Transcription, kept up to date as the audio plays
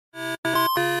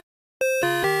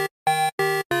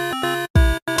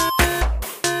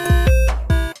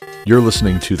You're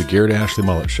listening to the Garrett Ashley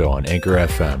Mullet Show on Anchor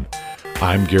FM.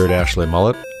 I'm Garrett Ashley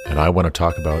Mullet, and I want to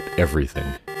talk about everything.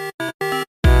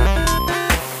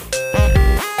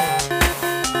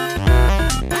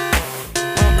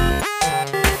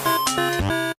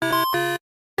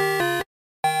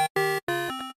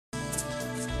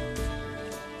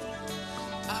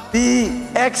 Be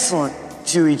excellent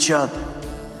to each other.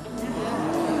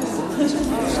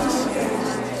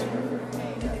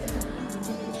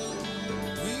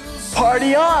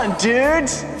 Party on,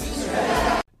 dudes!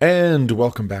 And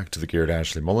welcome back to the Garrett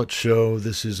Ashley Mullet Show.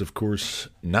 This is, of course,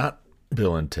 not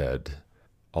Bill and Ted,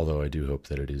 although I do hope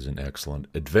that it is an excellent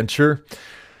adventure.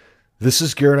 This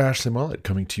is Garrett Ashley Mullet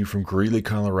coming to you from Greeley,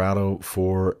 Colorado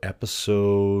for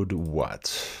episode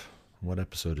what? What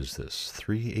episode is this?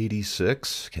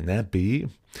 386? Can that be?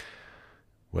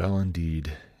 Well,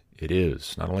 indeed, it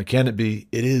is. Not only can it be,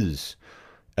 it is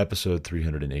episode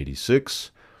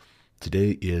 386.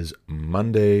 Today is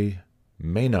Monday,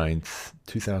 May 9th,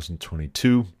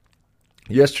 2022.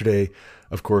 Yesterday,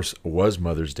 of course, was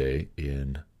Mother's Day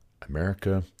in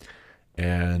America.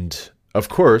 And, of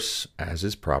course, as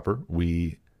is proper,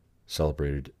 we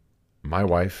celebrated my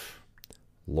wife,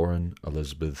 Lauren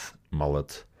Elizabeth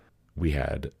Mullet. We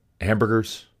had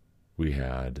hamburgers. We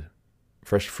had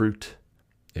fresh fruit.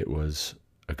 It was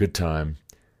a good time.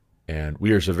 And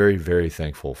we are so very, very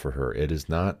thankful for her. It is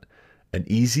not an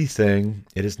easy thing.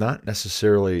 It is not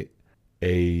necessarily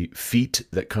a feat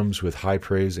that comes with high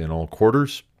praise in all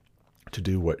quarters to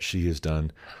do what she has done,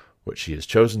 what she has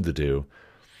chosen to do,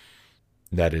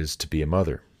 that is to be a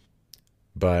mother.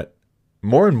 But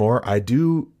more and more, I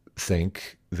do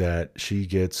think that she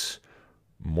gets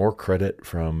more credit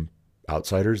from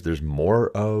outsiders. There's more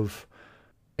of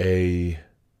a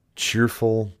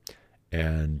cheerful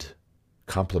and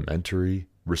complimentary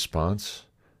response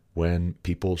when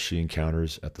people she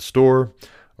encounters at the store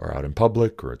or out in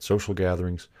public or at social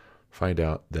gatherings find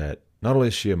out that not only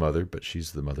is she a mother, but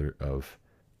she's the mother of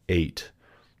 8.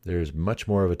 There's much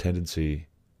more of a tendency,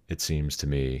 it seems to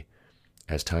me,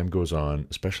 as time goes on,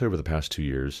 especially over the past 2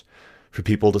 years, for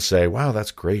people to say, wow,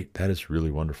 that's great. That is really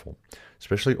wonderful.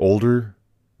 Especially older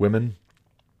women,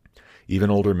 even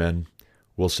older men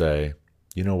will say,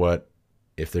 you know what?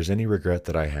 If there's any regret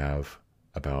that I have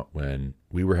about when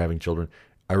we were having children,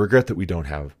 I regret that we don't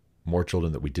have more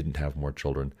children, that we didn't have more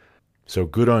children. So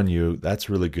good on you. That's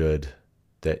really good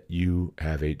that you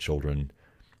have 8 children.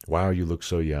 Wow, you look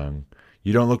so young.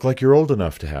 You don't look like you're old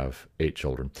enough to have 8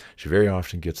 children. She very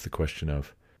often gets the question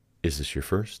of, is this your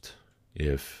first?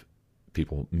 If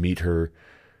people meet her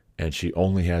and she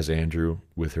only has Andrew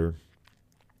with her.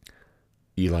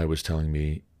 Eli was telling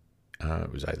me,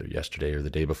 it was either yesterday or the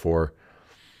day before,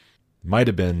 might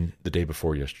have been the day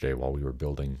before yesterday while we were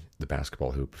building the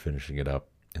basketball hoop, finishing it up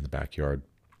in the backyard.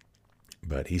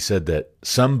 But he said that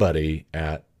somebody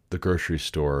at the grocery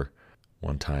store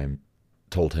one time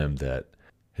told him that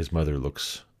his mother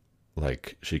looks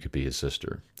like she could be his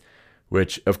sister,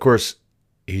 which, of course,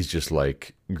 he's just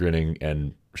like grinning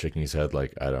and shaking his head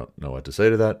like, I don't know what to say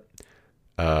to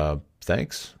that.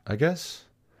 Thanks, I guess.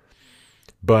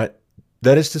 But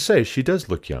that is to say, she does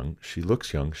look young. She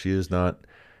looks young. She is not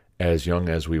as young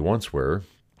as we once were,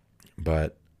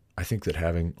 but I think that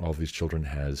having all these children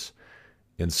has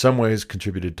in some ways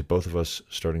contributed to both of us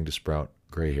starting to sprout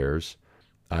gray hairs.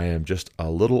 I am just a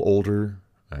little older.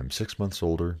 I'm 6 months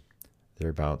older,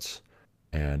 thereabouts,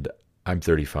 and I'm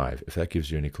 35, if that gives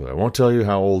you any clue. I won't tell you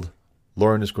how old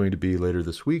Lauren is going to be later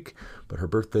this week, but her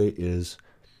birthday is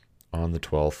on the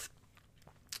 12th,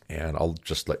 and I'll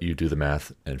just let you do the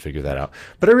math and figure that out.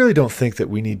 But I really don't think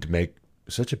that we need to make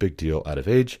such a big deal out of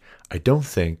age. I don't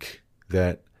think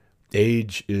that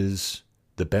age is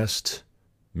the best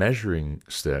measuring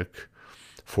stick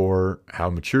for how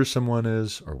mature someone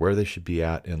is or where they should be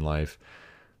at in life.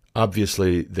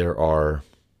 Obviously, there are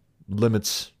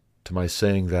limits to my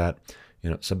saying that.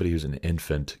 Somebody who's an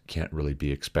infant can't really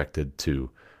be expected to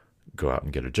go out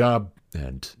and get a job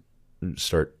and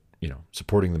start,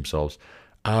 supporting themselves.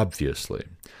 Obviously,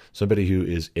 somebody who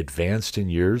is advanced in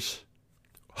years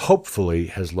hopefully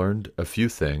has learned a few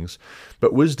things,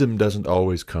 but wisdom doesn't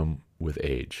always come with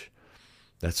age.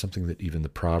 That's something that even the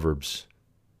Proverbs,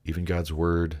 even God's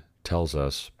Word tells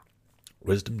us.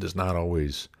 Wisdom does not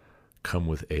always come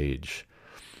with age.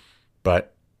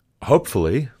 But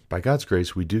hopefully, by God's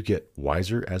grace, we do get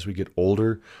wiser as we get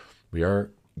older. We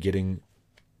are getting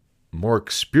more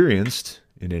experienced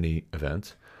in any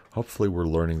event. Hopefully, we're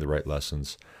learning the right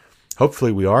lessons.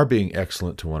 Hopefully, we are being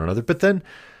excellent to one another. But then,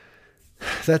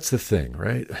 that's the thing,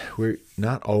 right? We're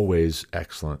not always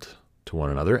excellent to one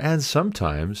another. And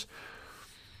sometimes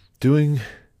doing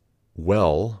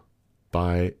well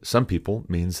by some people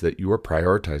means that you are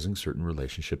prioritizing certain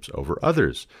relationships over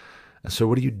others. And so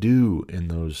what do you do in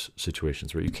those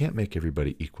situations where you can't make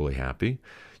everybody equally happy?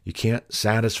 You can't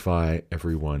satisfy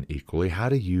everyone equally. How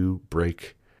do you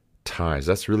break ties?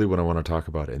 That's really what I want to talk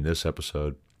about in this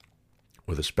episode,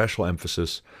 with a special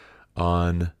emphasis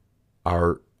on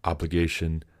our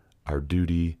obligation, our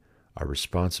duty, our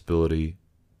responsibility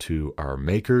to our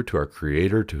Maker, to our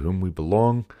Creator, to whom we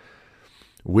belong.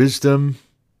 Wisdom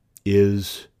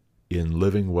is in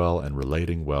living well and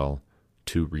relating well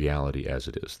to reality as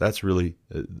it is. That's really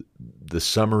the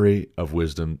summary of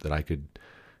wisdom that I could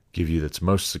give you that's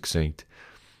most succinct.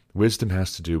 Wisdom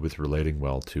has to do with relating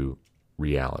well to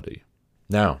reality.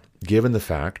 Now, given the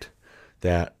fact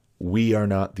that we are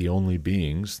not the only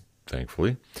beings,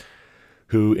 thankfully,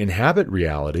 who inhabit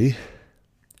reality,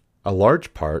 a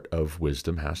large part of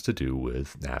wisdom has to do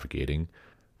with navigating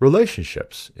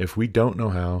relationships. If we don't know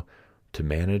how to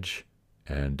manage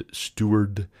and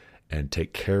steward and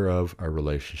take care of our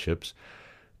relationships,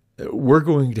 we're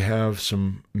going to have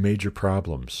some major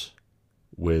problems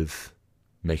with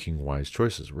making wise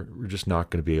choices. We're just not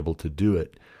going to be able to do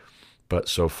it. But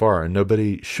so far, and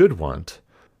nobody should want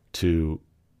to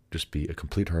just be a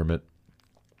complete hermit,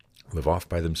 live off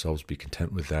by themselves, be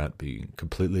content with that, be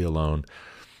completely alone.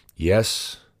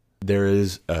 Yes, there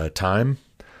is a time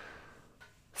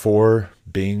for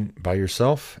being by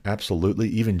yourself. Absolutely.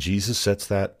 Even Jesus sets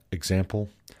that example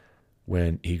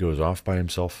when he goes off by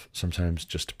himself sometimes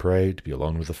just to pray, to be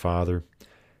alone with the Father.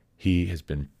 He has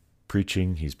been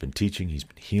preaching, he's been teaching, he's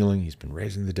been healing, he's been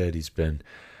raising the dead, he's been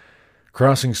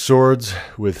crossing swords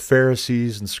with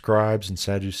Pharisees and scribes and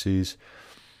Sadducees.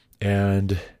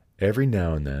 And every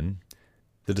now and then,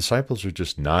 the disciples are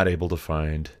just not able to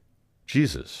find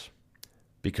Jesus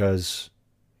because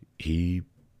he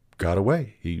got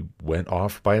away. He went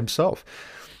off by himself.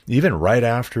 Even right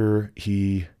after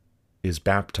he is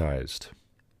baptized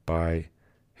by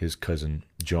his cousin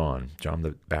John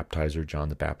the Baptizer, John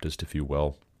the Baptist, if you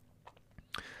will.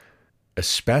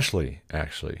 Especially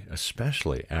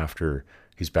after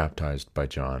he's baptized by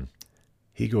John,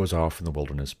 he goes off in the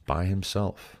wilderness by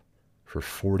himself for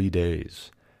 40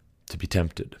 days to be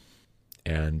tempted.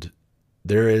 And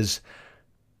there is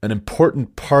an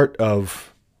important part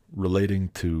of relating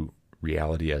to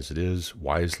reality as it is,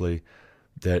 wisely,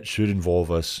 that should involve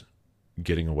us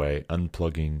getting away,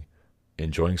 unplugging,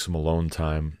 enjoying some alone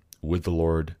time with the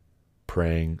Lord,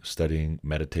 praying, studying,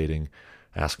 meditating,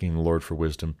 asking the Lord for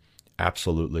wisdom.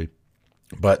 Absolutely.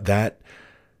 But that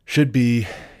should be,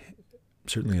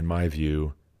 certainly in my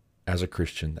view, as a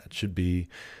Christian, that should be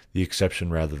the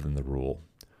exception rather than the rule.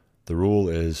 The rule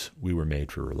is we were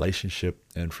made for relationship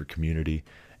and for community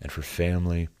and for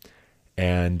family.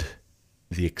 And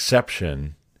the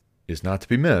exception is not to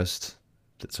be missed,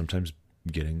 that sometimes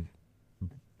getting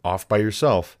off by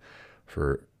yourself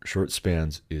for short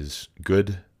spans is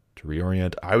good to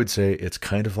reorient. I would say it's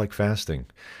kind of like fasting,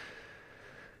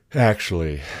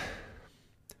 actually.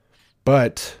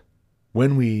 But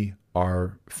when we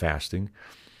are fasting,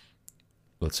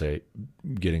 let's say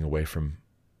getting away from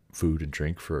food and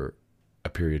drink for a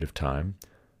period of time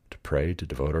to pray, to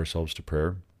devote ourselves to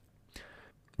prayer,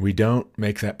 we don't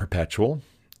make that perpetual,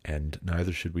 and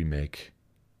neither should we make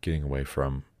getting away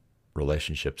from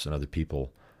relationships and other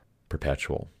people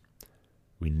perpetual.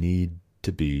 We need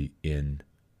to be in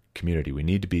community. We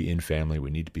need to be in family.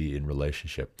 We need to be in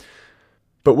relationship.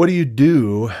 But what do you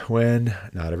do when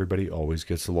not everybody always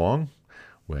gets along,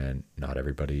 when not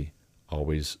everybody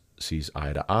always sees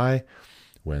eye to eye,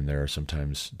 when there are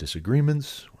sometimes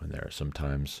disagreements, when there are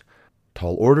sometimes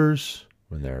tall orders,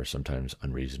 when there are sometimes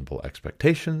unreasonable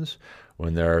expectations,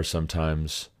 when there are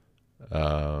sometimes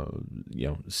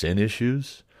sin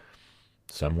issues?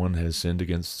 Someone has sinned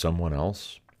against someone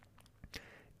else,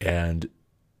 and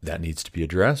that needs to be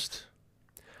addressed.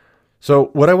 So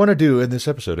what I want to do in this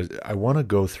episode is I want to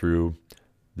go through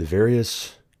the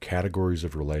various categories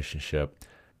of relationship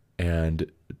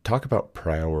and talk about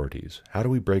priorities. How do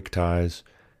we break ties?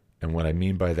 And what I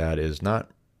mean by that is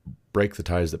not break the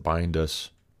ties that bind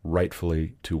us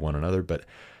rightfully to one another, but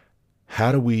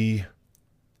how do we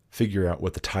figure out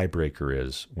what the tiebreaker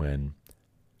is when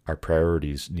our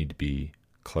priorities need to be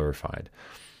clarified?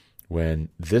 When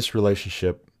this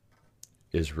relationship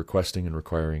is requesting and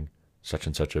requiring such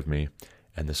and such of me,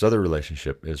 and this other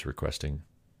relationship is requesting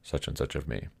such and such of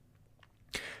me.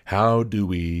 How do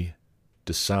we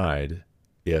decide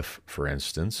if, for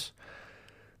instance,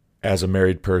 as a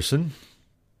married person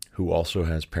who also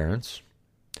has parents,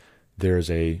 there is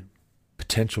a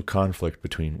potential conflict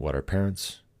between what our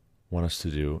parents want us to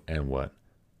do and what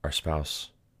our spouse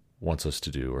wants us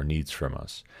to do or needs from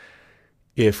us?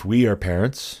 If we are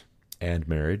parents and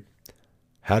married,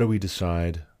 how do we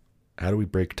decide, how do we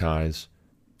break ties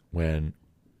when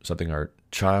something our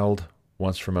child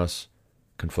wants from us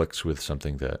conflicts with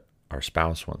something that our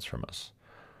spouse wants from us?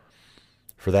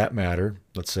 For that matter,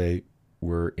 let's say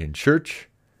we're in church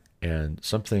and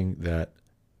something that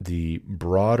the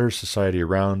broader society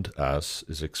around us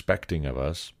is expecting of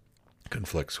us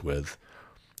conflicts with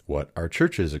what our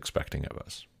church is expecting of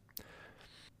us.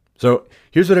 So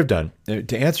here's what I've done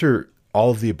to answer all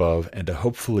of the above and to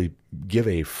hopefully give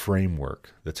a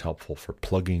framework that's helpful for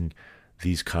plugging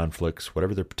these conflicts,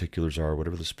 whatever their particulars are,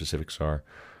 whatever the specifics are,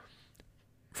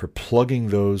 for plugging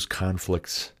those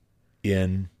conflicts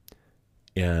in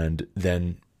and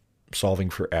then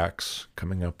solving for X,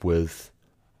 coming up with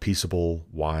peaceable,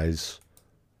 wise,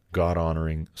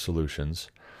 God-honoring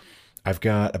solutions. I've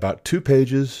got about 2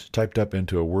 pages typed up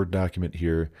into a Word document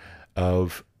here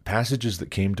of passages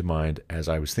that came to mind as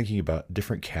I was thinking about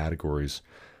different categories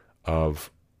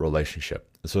of relationship.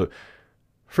 So,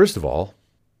 first of all,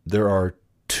 there are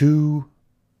 2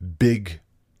 big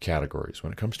categories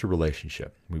when it comes to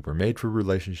relationship. We were made for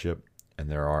relationship,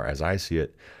 and there are, as I see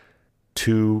it,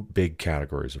 2 big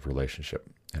categories of relationship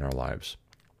in our lives.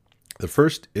 The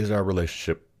first is our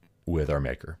relationship with our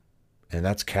Maker, and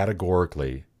that's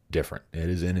categorically different. It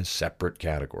is in a separate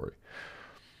category.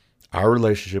 Our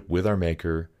relationship with our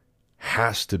Maker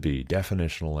has to be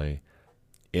definitionally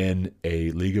in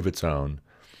a league of its own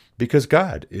because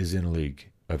God is in a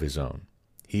league of his own.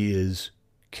 He is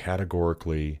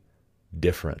categorically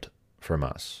different from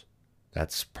us.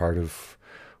 That's part of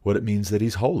what it means that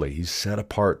he's holy. He's set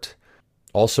apart.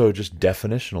 Also, just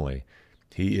definitionally,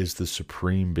 he is the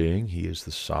supreme being. He is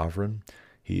the sovereign.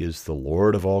 He is the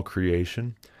Lord of all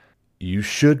creation. You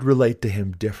should relate to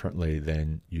him differently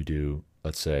than you do,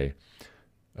 let's say,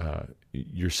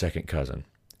 your second cousin,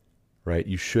 right?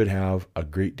 You should have a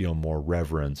great deal more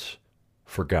reverence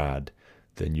for God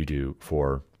than you do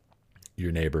for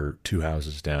your neighbor 2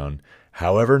 houses down,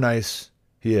 however nice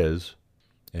he is.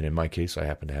 And in my case, I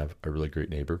happen to have a really great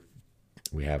neighbor.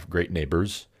 We have great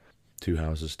neighbors 2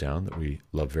 houses down that we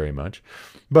love very much.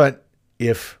 But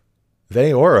if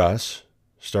they or us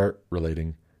start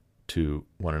relating to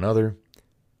one another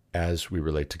as we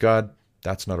relate to God,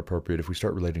 that's not appropriate. If we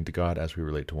start relating to God as we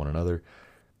relate to one another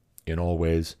in all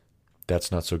ways,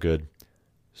 that's not so good.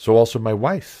 So also my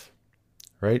wife,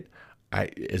 right?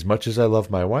 As much as I love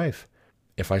my wife,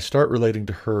 if I start relating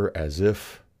to her as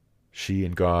if she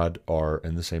and God are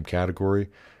in the same category,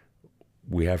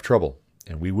 we have trouble.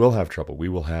 And we will have trouble. We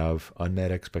will have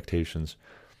unmet expectations.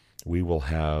 We will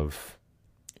have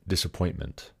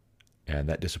disappointment. And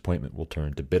that disappointment will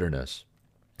turn to bitterness.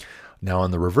 Now,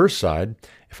 on the reverse side,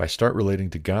 if I start relating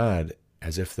to God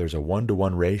as if there's a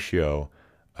 1-to-1 ratio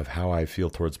of how I feel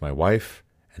towards my wife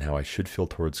and how I should feel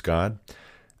towards God,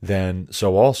 then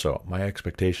so also my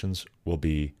expectations will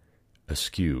be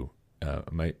askew.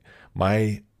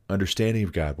 My understanding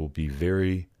of God will be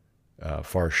very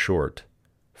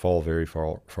fall very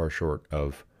far short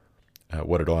of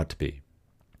what it ought to be.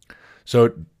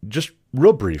 So just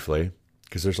real briefly,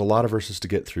 because there's a lot of verses to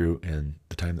get through in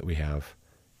the time that we have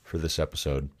for this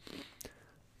episode,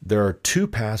 there are 2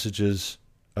 passages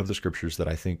of the scriptures that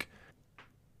I think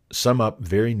sum up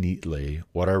very neatly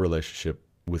what our relationship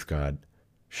with God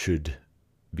should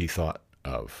be thought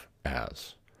of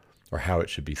as, or how it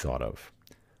should be thought of.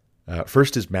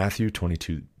 First is Matthew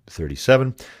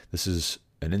 22:37. This is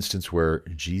an instance where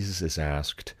Jesus is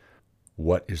asked,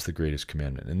 what is the greatest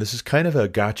commandment? And this is kind of a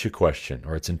gotcha question,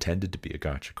 or it's intended to be a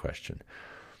gotcha question.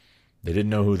 They didn't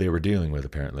know who they were dealing with,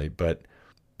 apparently, but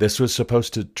this was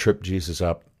supposed to trip Jesus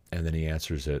up, and then he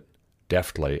answers it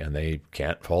deftly, and they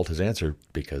can't fault his answer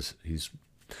because he's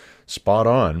spot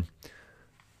on.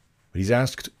 But he's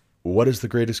asked, what is the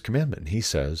greatest commandment? And he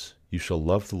says, you shall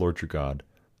love the Lord your God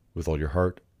with all your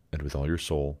heart and with all your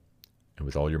soul and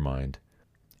with all your mind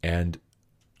and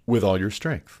with all your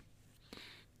strength.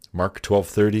 Mark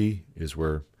 12:30 is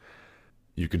where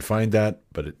you can find that,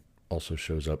 but it also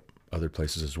shows up other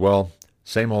places as well.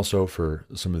 Same also for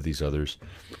some of these others.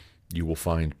 You will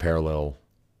find parallel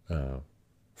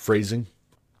phrasing,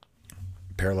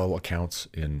 parallel accounts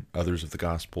in others of the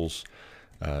Gospels.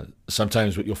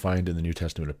 Sometimes what you'll find in the New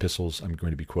Testament epistles, I'm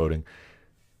going to be quoting,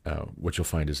 what you'll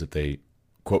find is that they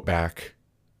quote back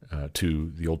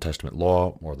to the Old Testament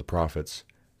law or the prophets,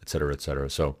 etc., etc.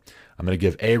 So I'm going to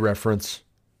give a reference,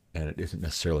 and it isn't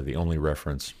necessarily the only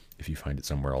reference if you find it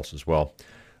somewhere else as well.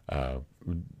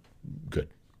 Good.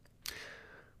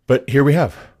 But here we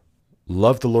have,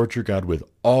 love the Lord your God with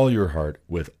all your heart,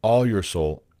 with all your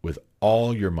soul, with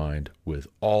all your mind, with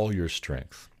all your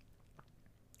strength.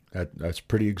 That's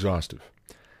pretty exhaustive.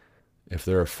 If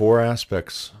there are four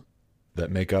aspects that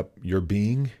make up your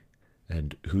being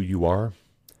and who you are,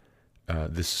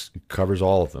 this covers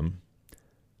all of them.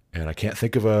 And I can't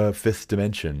think of a fifth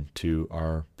dimension to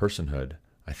our personhood.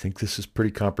 I think this is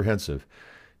pretty comprehensive.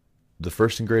 The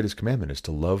first and greatest commandment is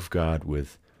to love God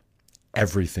with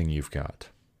everything you've got,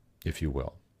 if you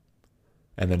will.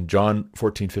 And then John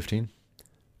 14:15,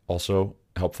 also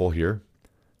helpful here.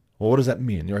 Well, what does that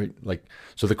mean? Right?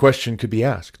 So the question could be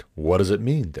asked, what does it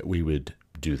mean that we would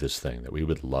do this thing, that we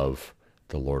would love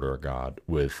the Lord our God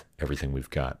with everything we've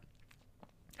got?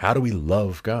 How do we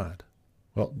love God?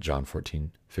 Well, John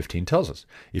 14:15 tells us,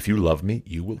 if you love me,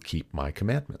 you will keep my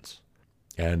commandments.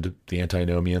 And the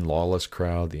antinomian, lawless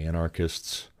crowd, the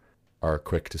anarchists, are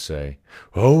quick to say,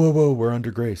 whoa, we're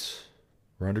under grace.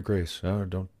 We're under grace. Oh,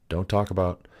 don't talk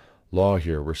about law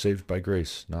here. We're saved by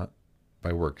grace, not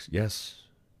by works. Yes,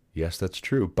 that's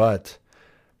true. But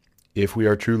if we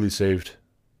are truly saved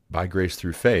by grace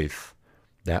through faith,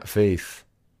 that faith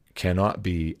cannot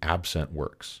be absent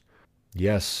works.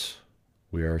 Yes,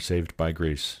 we are saved by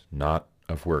grace, not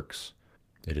of works.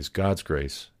 It is God's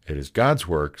grace. It is God's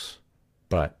works,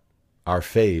 but our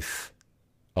faith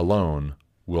alone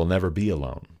will never be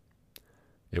alone.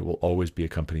 It will always be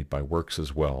accompanied by works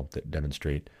as well that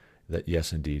demonstrate that,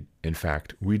 yes, indeed, in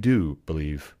fact, we do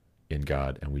believe in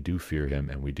God, and we do fear him,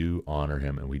 and we do honor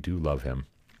him, and we do love him.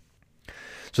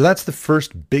 So that's the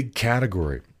first big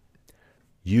category.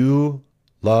 You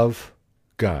love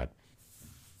God.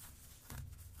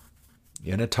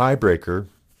 In a tiebreaker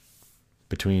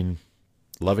between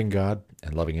loving God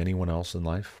and loving anyone else in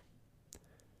life,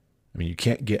 I mean, you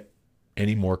can't get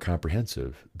any more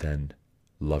comprehensive than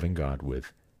loving God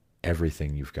with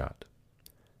everything you've got.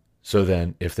 So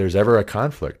then, if there's ever a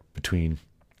conflict between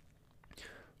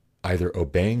either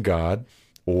obeying God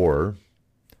or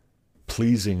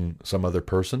pleasing some other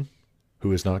person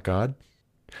who is not God,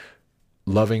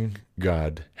 loving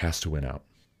God has to win out.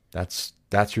 That's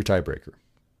your tiebreaker.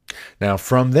 Now,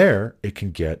 from there, it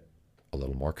can get a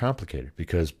little more complicated,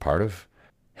 because part of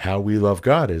how we love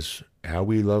God is how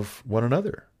we love one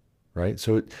another, right?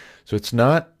 So it's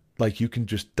not like you can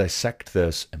just dissect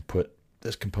this and put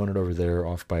this component over there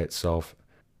off by itself,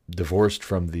 divorced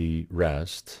from the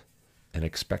rest, and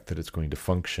expect that it's going to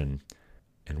function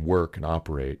and work and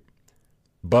operate.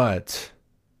 But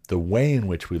the way in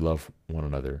which we love one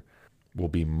another will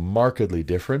be markedly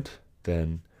different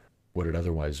than what it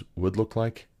otherwise would look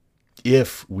like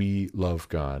if we love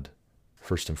God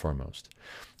first and foremost.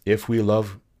 If we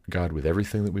love God with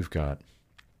everything that we've got,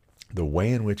 the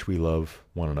way in which we love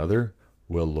one another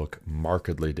will look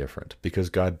markedly different, because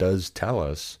God does tell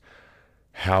us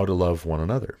how to love one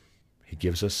another. He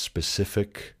gives us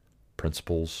specific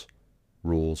principles,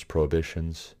 rules,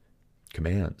 prohibitions,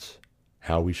 commands,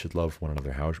 how we should love one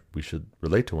another, how we should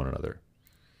relate to one another.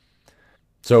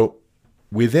 So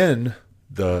within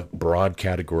the broad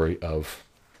category of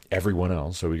everyone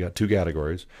else, so we got two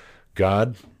categories.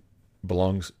 God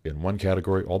belongs in one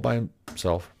category all by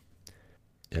himself,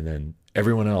 and then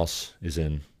everyone else is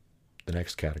in the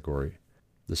next category,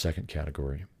 the second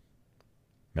category.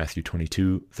 Matthew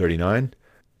 22:39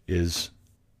 is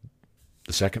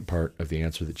the second part of the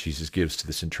answer that Jesus gives to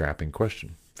this entrapping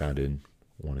question, found in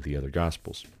one of the other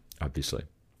Gospels, obviously.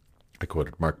 I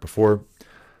quoted Mark before,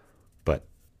 but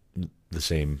the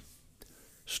same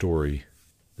story,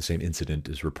 the same incident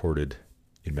is reported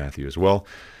in Matthew as well.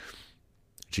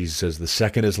 Jesus says, the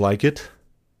second is like it.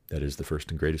 That is the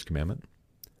first and greatest commandment.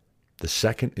 The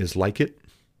second is like it.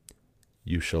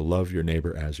 You shall love your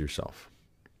neighbor as yourself.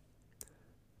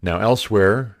 Now,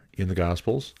 elsewhere in the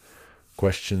Gospels,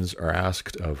 questions are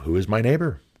asked of who is my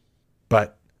neighbor?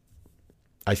 But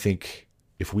I think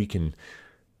if we can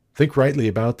think rightly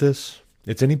about this,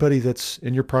 it's anybody that's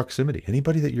in your proximity,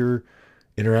 anybody that you're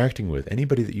interacting with,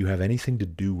 anybody that you have anything to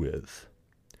do with.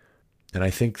 And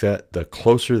I think that the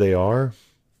closer they are,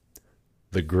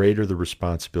 the greater the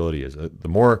responsibility is. The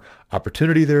more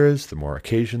opportunity there is, the more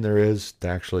occasion there is to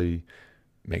actually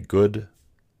make good,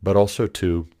 but also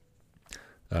to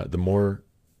the more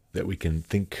that we can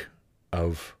think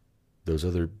of those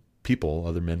other people,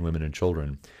 other men, women, and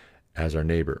children, as our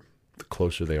neighbor, the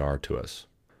closer they are to us,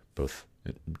 both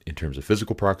in terms of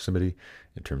physical proximity,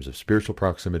 in terms of spiritual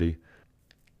proximity.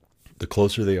 The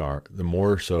closer they are, the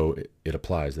more so it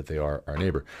applies that they are our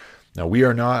neighbor. Now, we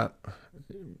are not,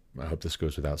 I hope this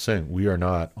goes without saying, we are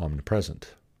not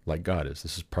omnipresent like God is.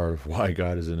 This is part of why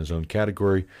God is in his own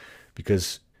category,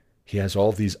 because he has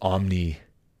all these omni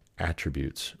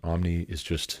attributes. Omni is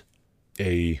just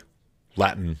a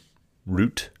Latin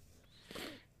root,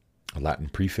 a Latin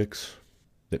prefix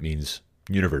that means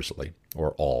universally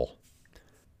or all.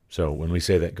 So when we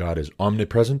say that God is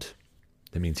omnipresent,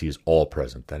 that means he is all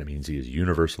present. That means he is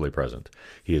universally present.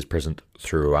 He is present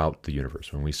throughout the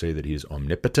universe. When we say that he is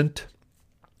omnipotent,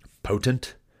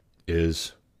 potent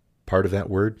is part of that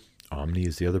word. Omni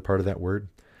is the other part of that word.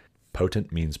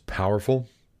 Potent means powerful.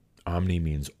 Omni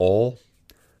means all.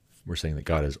 We're saying that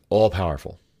God is all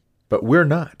powerful. But we're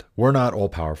not. We're not all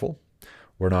powerful.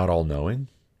 We're not all knowing.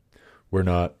 We're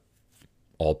not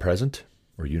all present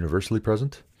or universally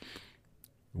present.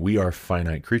 We are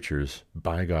finite creatures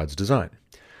by God's design.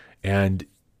 And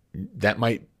that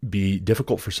might be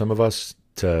difficult for some of us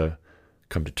to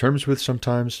come to terms with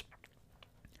sometimes.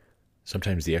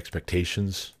 Sometimes the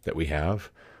expectations that we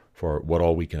have for what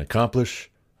all we can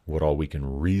accomplish, what all we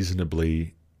can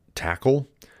reasonably tackle,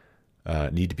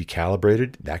 need to be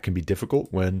calibrated. That can be difficult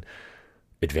when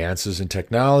advances in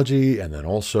technology and then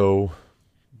also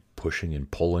pushing and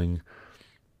pulling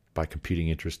by competing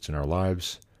interests in our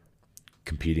lives,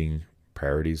 competing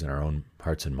priorities in our own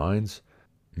hearts and minds,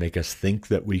 make us think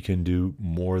that we can do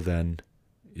more than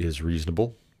is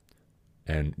reasonable.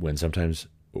 And when sometimes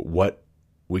what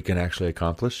we can actually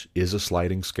accomplish is a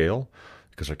sliding scale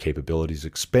because our capabilities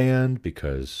expand,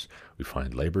 because we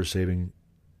find labor-saving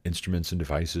instruments and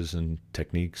devices and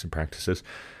techniques and practices.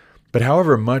 But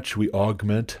however much we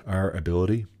augment our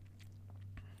ability,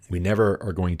 we never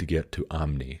are going to get to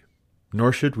omni,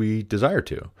 nor should we desire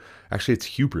to. Actually, it's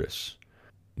hubris.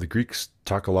 The Greeks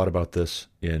talk a lot about this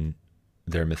in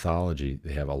their mythology.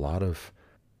 They have a lot of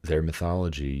their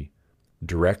mythology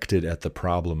directed at the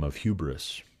problem of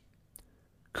hubris.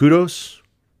 Kudos,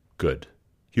 good.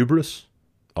 Hubris,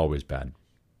 always bad.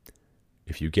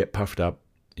 If you get puffed up,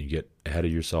 you get ahead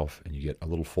of yourself, and you get a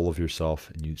little full of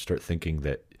yourself, and you start thinking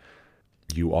that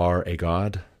you are a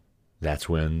god, that's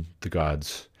when the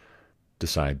gods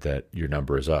decide that your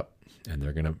number is up, and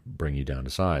they're going to bring you down to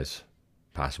size,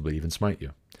 possibly even smite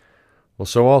you. Well,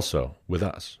 so also with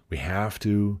us, we have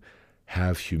to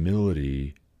have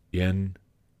humility in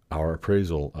our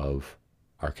appraisal of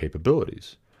our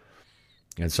capabilities.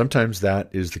 And sometimes that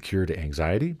is the cure to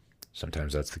anxiety.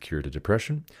 Sometimes that's the cure to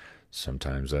depression.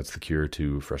 Sometimes that's the cure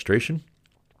to frustration.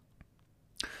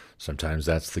 Sometimes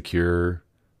that's the cure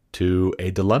to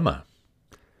a dilemma.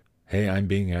 Hey, I'm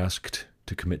being asked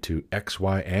to commit to X,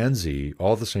 Y, and Z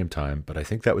all at the same time, but I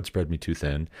think that would spread me too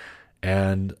thin.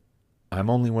 And I'm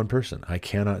only one person. I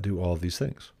cannot do all of these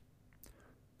things.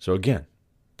 So again,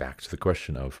 back to the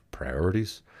question of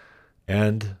priorities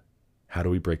and how do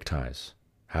we break ties?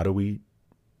 How do we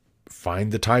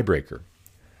find the tiebreaker?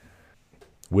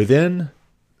 Within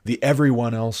the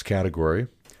everyone else category,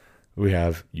 we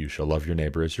have you shall love your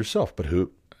neighbor as yourself. But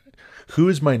who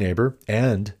is my neighbor?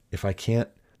 And if I can't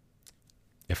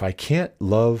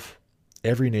love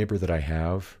every neighbor that I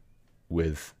have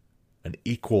with an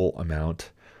equal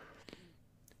amount,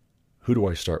 who do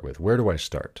I start with? Where do I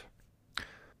start?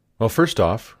 Well, first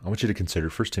off, I want you to consider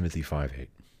 1 Timothy 5:8.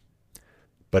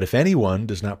 But if anyone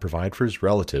does not provide for his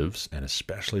relatives, and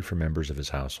especially for members of his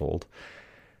household,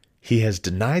 he has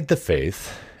denied the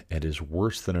faith and is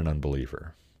worse than an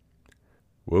unbeliever.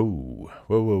 Whoa.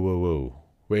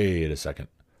 Wait a second.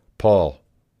 Paul,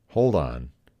 hold on.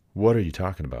 What are you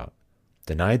talking about?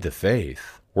 Denied the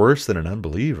faith? Worse than an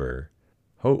unbeliever?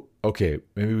 Oh, okay,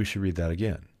 maybe we should read that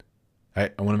again. I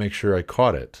want to make sure I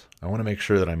caught it. I want to make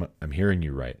sure that I'm hearing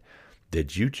you right.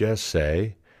 Did you just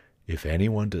say, if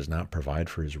anyone does not provide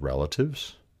for his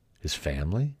relatives, his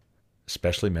family,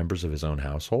 especially members of his own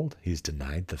household, he's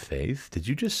denied the faith? Did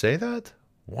you just say that?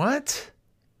 What?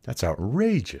 That's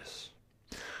outrageous.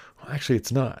 Well, actually,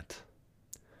 it's not.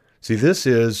 See, this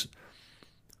is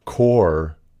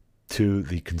core to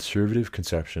the conservative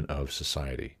conception of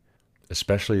society,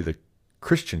 especially the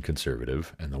Christian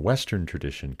conservative and the Western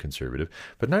tradition conservative,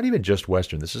 but not even just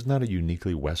Western. This is not a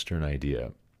uniquely Western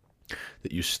idea,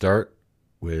 that you start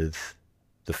with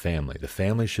the family. The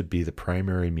family should be the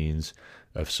primary means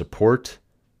of support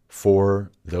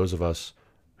for those of us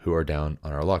who are down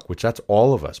on our luck, which that's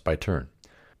all of us by turn.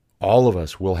 All of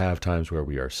us will have times where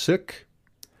we are sick,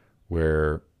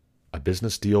 where a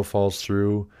business deal falls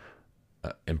through,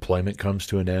 employment comes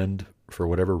to an end for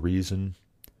whatever reason,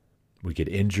 we get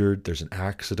injured, there's an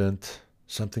accident,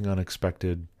 something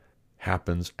unexpected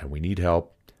happens, and we need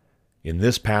help. In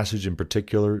this passage in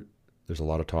particular, there's a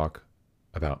lot of talk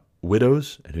about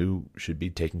widows and who should be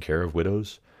taking care of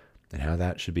widows and how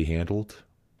that should be handled.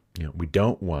 You know, we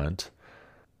don't want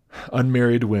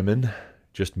unmarried women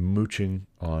just mooching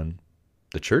on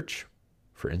the church,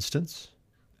 for instance.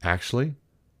 Actually,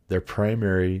 their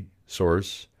primary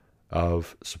source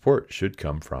of support should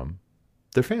come from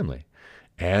their family.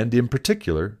 And in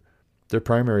particular, their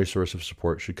primary source of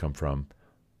support should come from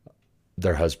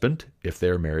their husband, if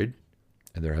they're married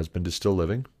and their husband is still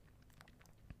living.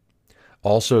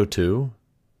 Also, too,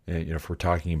 if we're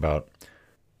talking about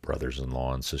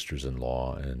brothers-in-law and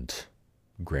sisters-in-law and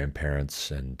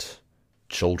grandparents and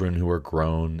children who are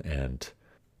grown and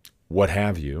what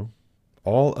have you,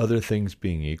 all other things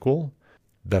being equal,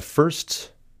 the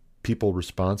first people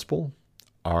responsible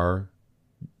are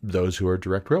those who are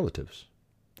direct relatives.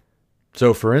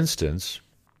 So, for instance,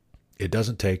 it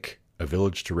doesn't take a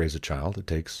village to raise a child. It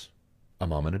takes a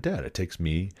mom and a dad. It takes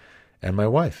me and my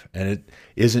wife. And it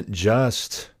isn't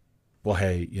just, well,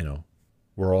 hey,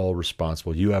 we're all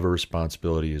responsible. You have a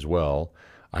responsibility as well.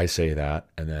 I say that,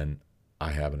 and then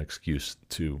I have an excuse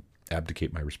to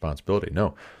abdicate my responsibility.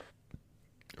 No.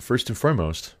 First and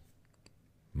foremost,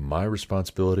 my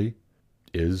responsibility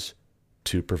is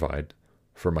to provide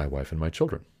for my wife and my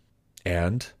children.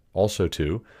 And also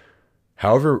to,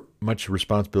 however much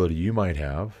responsibility you might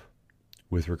have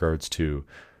with regards to,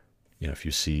 if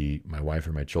you see my wife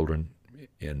or my children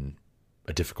in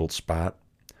a difficult spot,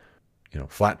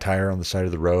 flat tire on the side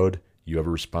of the road, you have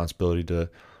a responsibility to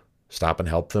stop and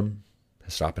help them,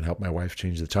 stop and help my wife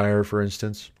change the tire, for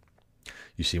instance.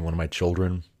 You see one of my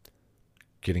children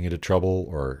getting into trouble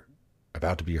or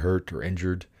about to be hurt or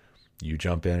injured, you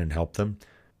jump in and help them.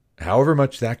 However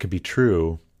much that could be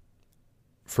true,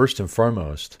 first and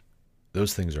foremost,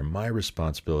 those things are my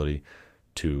responsibility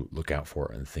to look out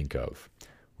for and think of.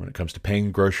 When it comes to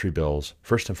paying grocery bills,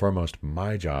 first and foremost,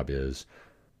 my job is,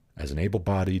 as an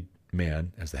able-bodied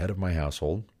man, as the head of my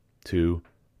household, to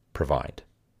provide.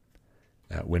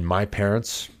 When my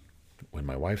parents, when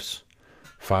my wife's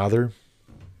father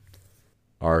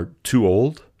are too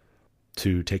old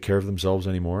to take care of themselves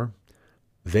anymore,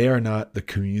 they are not the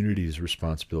community's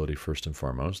responsibility first and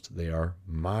foremost. They are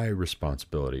my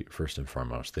responsibility first and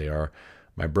foremost. They are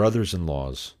my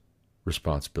brothers-in-law's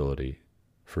responsibility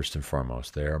first and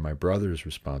foremost. They are my brother's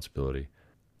responsibility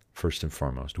first and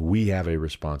foremost. We have a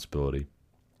responsibility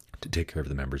to take care of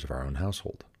the members of our own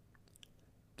household.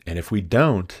 And if we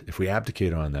don't, if we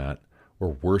abdicate on that, we're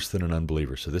worse than an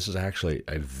unbeliever. So this is actually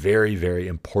a very, very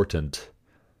important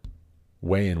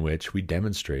way in which we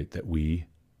demonstrate that we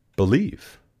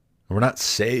believe. And we're not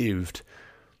saved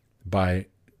by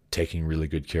taking really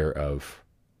good care of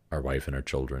our wife and our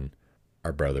children,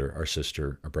 our brother, our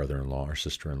sister, our brother-in-law, our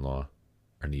sister-in-law,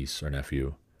 our niece, our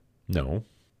nephew. No.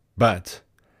 But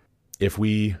if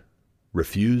we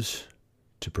refuse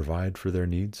to provide for their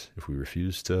needs, if we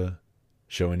refuse to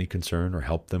show any concern or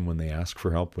help them when they ask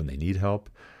for help, when they need help,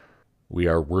 we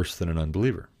are worse than an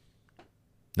unbeliever.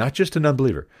 Not just an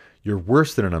unbeliever. You're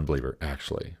worse than an unbeliever,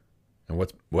 actually. And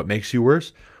what makes you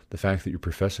worse? The fact that you're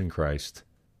professing Christ,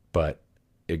 but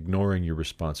ignoring your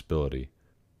responsibility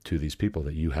to these people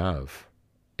that you have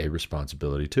a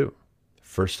responsibility to.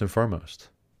 First and foremost,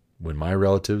 when my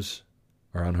relatives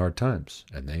are on hard times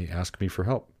and they ask me for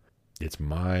help, it's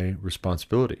my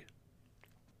responsibility.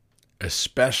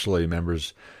 Especially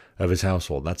members of his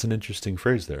household. That's an interesting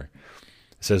phrase there.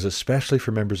 It says, especially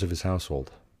for members of his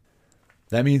household.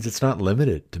 That means it's not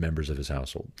limited to members of his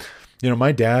household.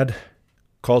 My dad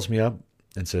calls me up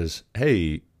and says,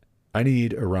 hey, I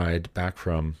need a ride back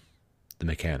from the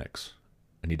mechanics.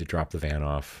 I need to drop the van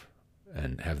off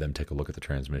and have them take a look at the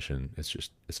transmission.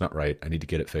 It's not right. I need to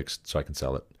get it fixed so I can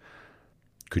sell it.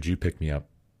 Could you pick me up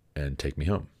and take me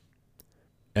home?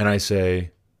 And I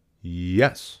say,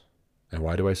 yes. And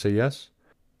why do I say yes?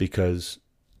 Because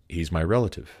he's my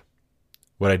relative.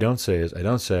 What I don't say is,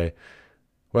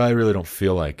 well, I really don't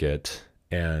feel like it.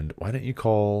 And why don't you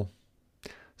call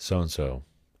so-and-so?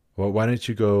 Well, why don't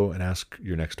you go and ask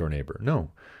your next door neighbor?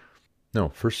 No,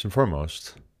 first and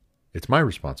foremost, it's my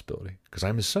responsibility because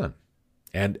I'm his son.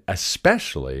 And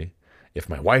especially if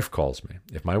my wife calls me.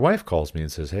 If my wife calls me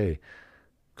and says, hey,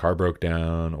 car broke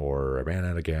down, or I ran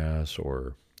out of gas,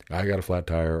 or I got a flat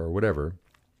tire, or whatever,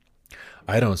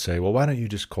 I don't say, well, why don't you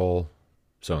just call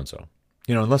so-and-so?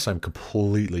 Unless I'm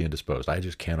completely indisposed. I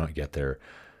just cannot get there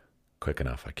quick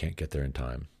enough. I can't get there in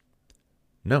time.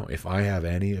 No, if I have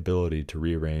any ability to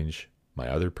rearrange my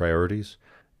other priorities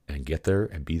and get there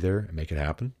and be there and make it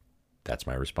happen, that's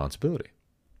my responsibility.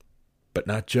 But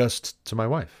not just to my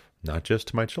wife, not just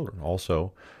to my children,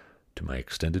 also to my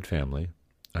extended family,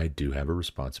 I do have a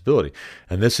responsibility.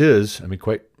 And this is,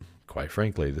 quite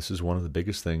frankly, this is one of the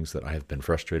biggest things that I have been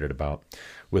frustrated about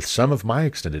with some of my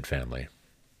extended family.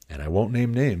 And I won't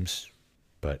name names,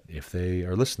 but if they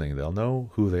are listening, they'll know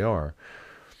who they are.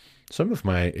 Some of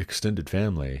my extended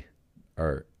family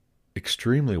are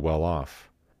extremely well off,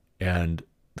 and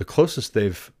the closest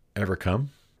they've ever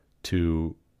come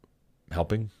to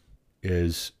helping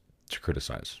is to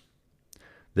criticize.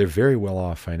 They're very well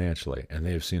off financially, and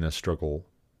they have seen us struggle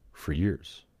for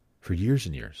years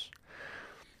and years.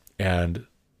 And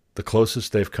the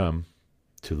closest they've come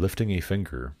to lifting a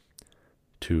finger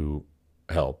to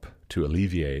help, to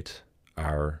alleviate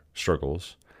our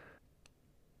struggles,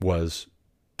 was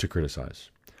to criticize.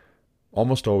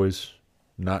 Almost always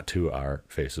not to our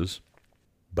faces,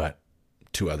 but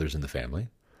to others in the family,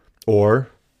 or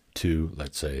to,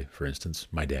 let's say, for instance,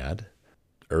 my dad.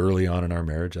 Early on in our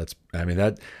marriage,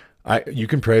 you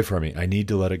can pray for me. I need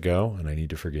to let it go and I need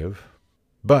to forgive.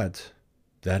 But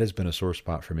that has been a sore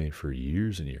spot for me for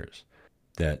years and years,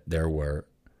 that there were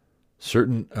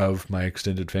certain of my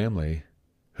extended family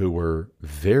who were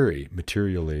very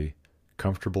materially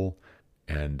comfortable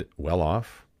and well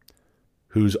off,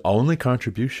 whose only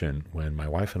contribution when my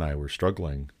wife and I were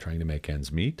struggling, trying to make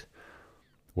ends meet,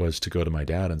 was to go to my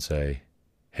dad and say,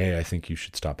 hey, I think you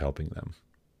should stop helping them.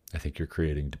 I think you're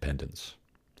creating dependence.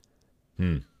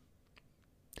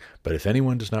 But if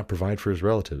anyone does not provide for his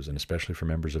relatives, and especially for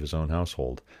members of his own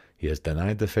household, he has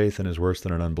denied the faith and is worse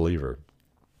than an unbeliever.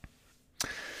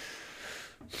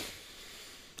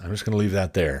 I'm just going to leave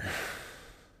that there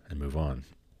and move on.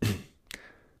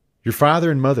 Your father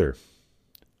and mother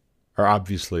are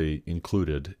obviously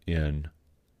included in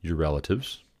your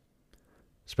relatives,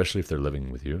 especially if they're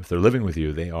living with you. If they're living with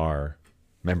you, they are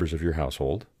members of your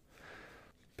household.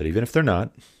 But even if they're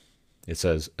not, it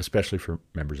says, especially for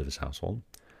members of his household.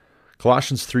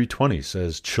 Colossians 3:20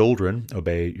 says, children,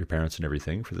 obey your parents in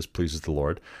everything, for this pleases the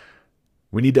Lord.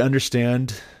 We need to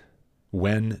understand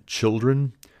when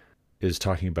children is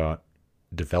talking about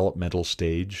developmental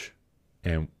stage,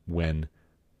 and when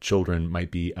children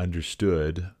might be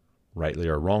understood rightly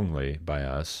or wrongly by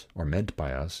us, or meant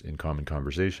by us in common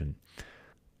conversation,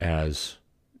 as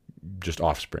just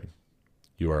offspring.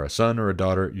 You are a son or a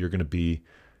daughter, you're going to be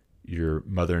your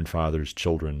mother and father's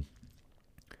children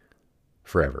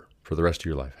forever, for the rest of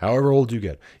your life. However old you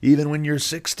get. Even when you're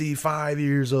 65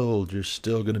 years old, you're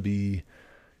still going to be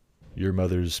your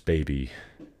mother's baby.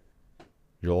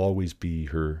 You'll always be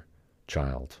her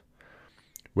child.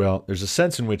 Well, there's a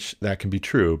sense in which that can be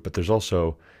true, but there's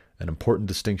also an important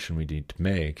distinction we need to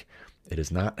make. It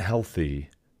is not healthy.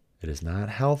 It is not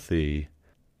healthy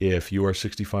if you are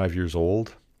 65 years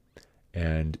old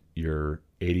and your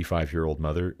 85-year-old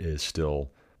mother is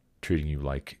still treating you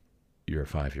like you're a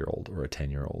 5-year-old or a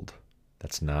 10-year-old.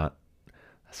 That's not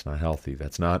healthy.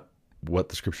 That's not what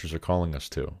the scriptures are calling us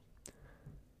to.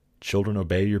 Children,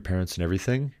 obey your parents in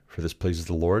everything, for this pleases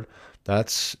the Lord.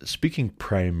 That's speaking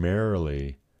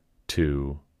primarily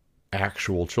to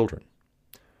actual children.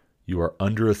 You are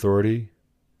under authority.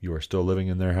 You are still living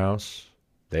in their house.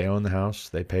 They own the house.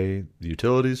 They pay the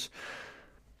utilities.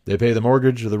 They pay the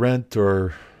mortgage or the rent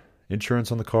or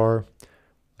insurance on the car.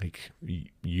 Like,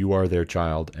 you are their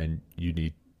child and you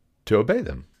need to obey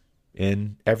them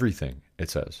in everything, it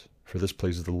says, for this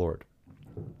pleases the Lord.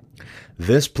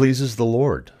 This pleases the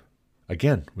Lord.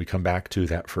 Again, we come back to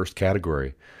that first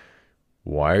category.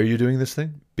 Why are you doing this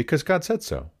thing? Because God said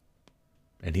so.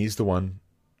 And he's the one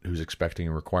who's expecting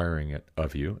and requiring it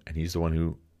of you. And he's the one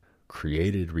who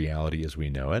created reality as we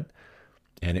know it.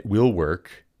 And it will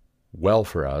work well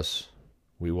for us.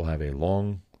 We will have a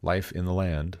long life in the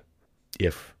land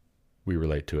if we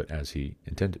relate to it as he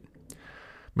intended.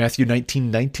 Matthew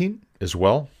 19:19 as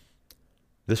well.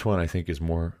 This one I think is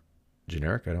more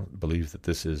generic. I don't believe that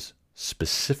this is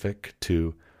specific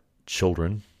to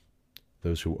children,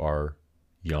 those who are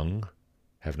young,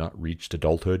 have not reached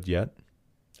adulthood yet.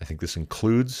 I think this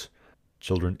includes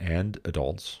children and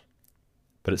adults.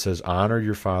 But it says, honor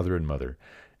your father and mother,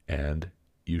 and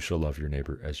you shall love your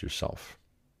neighbor as yourself.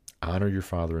 Honor your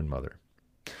father and mother.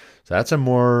 So that's a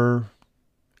more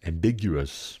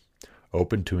ambiguous,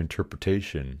 open to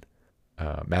interpretation,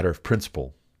 matter of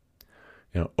principle.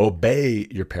 Obey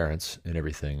your parents and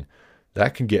everything.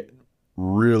 That can get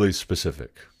really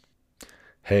specific.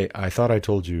 Hey, I thought I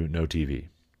told you no TV.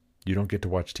 You don't get to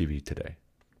watch TV today.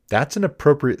 That's an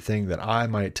appropriate thing that I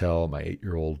might tell my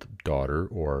 8-year-old daughter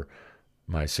or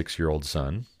my 6-year-old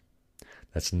son.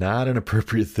 That's not an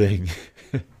appropriate thing.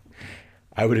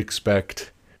 I would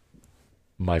expect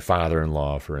my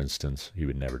father-in-law, for instance, he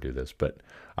would never do this, but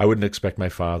I wouldn't expect my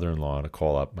father-in-law to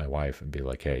call up my wife and be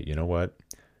like, hey, you know what?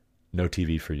 No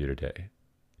TV for you today.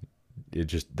 It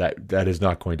just, that is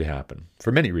not going to happen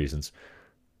for many reasons.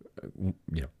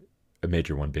 A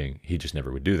major one being he just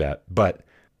never would do that. But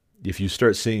if you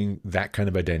start seeing that kind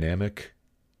of a dynamic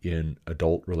in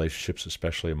adult relationships,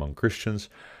 especially among Christians,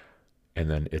 and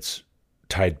then it's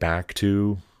tied back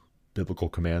to biblical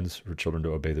commands for children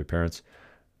to obey their parents,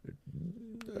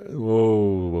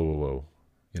 whoa.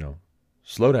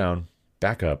 Slow down,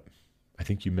 back up. I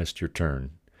think you missed your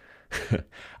turn.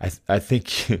 I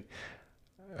think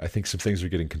I think some things are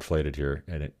getting conflated here,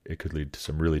 and it could lead to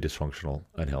some really dysfunctional,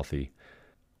 unhealthy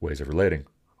ways of relating.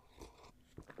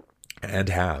 And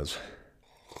has.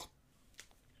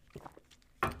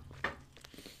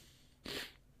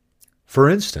 For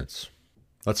instance,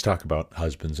 let's talk about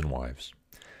husbands and wives.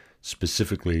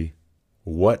 Specifically,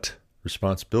 what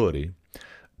responsibility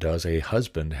does a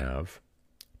husband have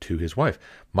to his wife?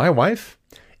 My wife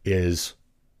is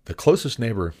the closest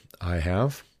neighbor I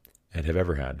have and have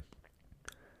ever had.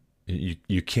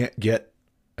 You can't get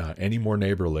any more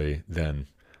neighborly than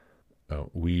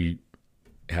we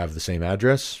have the same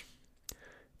address,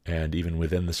 and even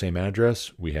within the same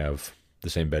address, we have the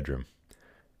same bedroom.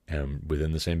 And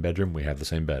within the same bedroom, we have the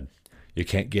same bed. You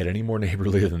can't get any more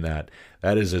neighborly than that.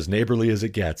 That is as neighborly as it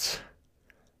gets.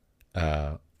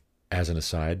 As an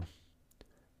aside,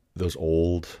 those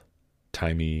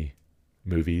old-timey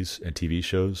movies and TV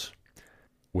shows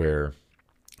where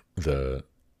the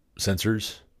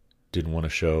censors didn't want to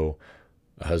show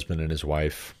a husband and his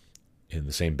wife in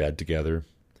the same bed together,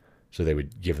 so they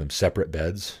would give them separate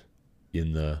beds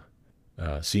in the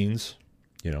scenes.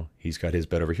 You know, he's got his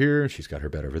bed over here, she's got her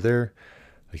bed over there.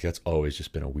 Like, that's always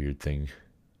just been a weird thing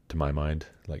to my mind.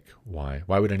 Like, why?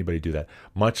 Why would anybody do that?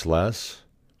 Much less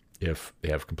if they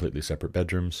have completely separate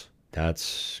bedrooms. That's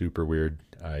super weird.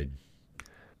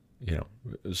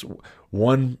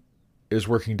 One is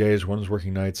working days, one is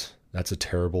working nights. That's a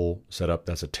terrible setup.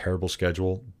 That's a terrible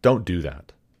schedule. Don't do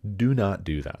that. Do not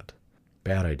do that.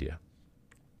 Bad idea.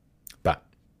 But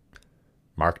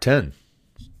Mark 10,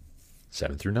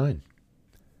 7 through 9.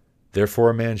 Therefore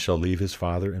a man shall leave his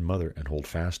father and mother and hold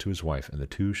fast to his wife, and the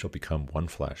two shall become one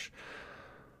flesh.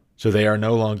 So they are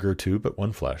no longer two, but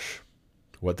one flesh.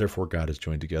 What therefore God has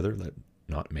joined together, let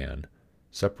not man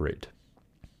separate.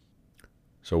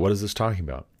 So what is this talking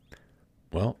about?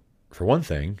 Well, for one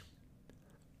thing,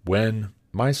 when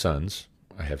my sons,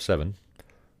 I have 7,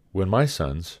 when my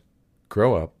sons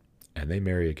grow up and they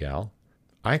marry a gal,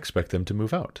 I expect them to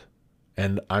move out.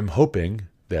 And I'm hoping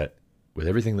that with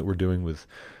everything that we're doing with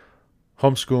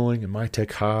homeschooling and My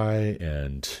Tech High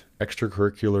and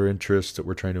extracurricular interests that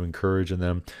we're trying to encourage in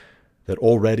them, that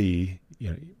already,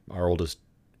 our oldest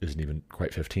isn't even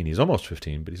quite 15. He's almost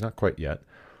 15, but he's not quite yet.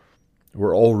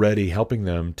 We're already helping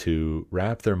them to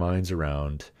wrap their minds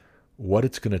around what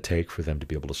it's going to take for them to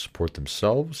be able to support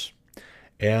themselves.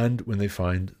 And when they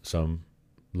find some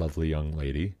lovely young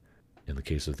lady, in the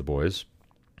case of the boys,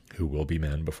 who will be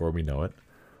men before we know it,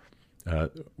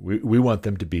 we want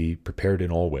them to be prepared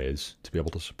in all ways to be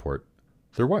able to support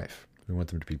their wife. We want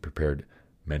them to be prepared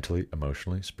mentally,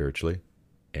 emotionally, spiritually,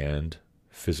 and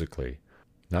physically.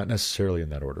 Not necessarily in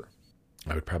that order.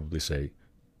 I would probably say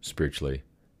spiritually,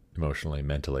 emotionally,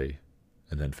 mentally,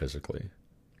 and then physically.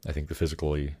 I think the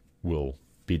physically will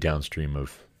be downstream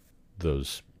of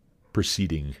those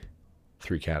preceding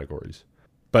 3 categories.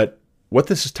 But what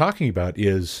this is talking about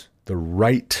is the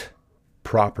right,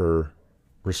 proper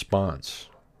response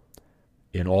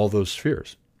in all those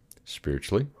spheres,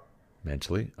 spiritually,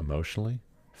 mentally, emotionally,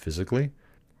 physically,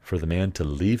 for the man to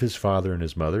leave his father and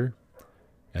his mother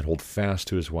and hold fast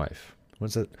to his wife.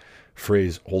 What's that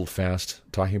phrase, hold fast,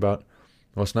 talking about?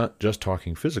 Well, it's not just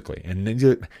talking physically, and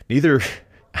neither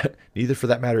for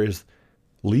that matter is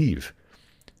leave.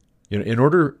 In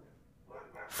order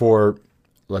for,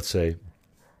 let's say,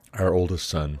 our oldest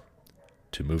son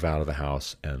to move out of the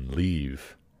house and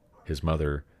leave his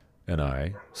mother and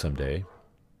I someday,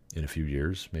 in a few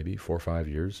years, maybe 4 or 5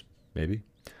 years, maybe,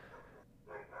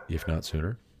 if not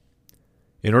sooner.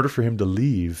 In order for him to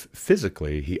leave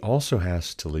physically, he also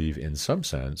has to leave in some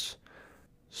sense,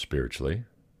 spiritually,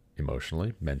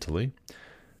 emotionally, mentally.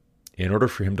 In order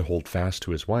for him to hold fast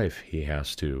to his wife, he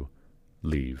has to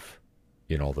leave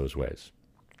in all those ways.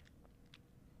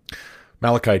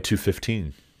 Malachi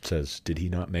 2:15 says, "Did he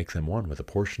not make them one with a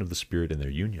portion of the Spirit in their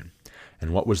union?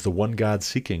 And what was the one God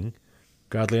seeking?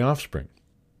 Godly offspring.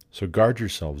 So guard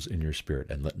yourselves in your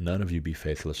spirit, and let none of you be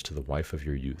faithless to the wife of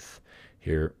your youth."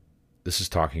 Here, this is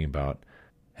talking about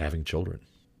having children.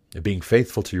 And being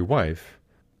faithful to your wife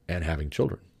and having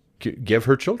children. Give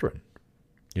her children.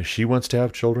 She wants to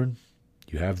have children.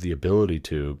 You have the ability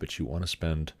to, but you want to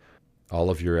spend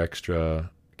all of your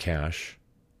extra cash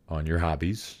on your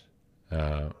hobbies.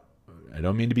 I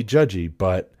don't mean to be judgy,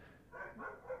 but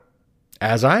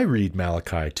as I read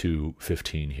Malachi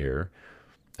 2:15 here,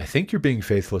 I think you're being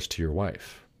faithless to your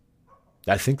wife.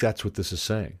 I think that's what this is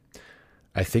saying.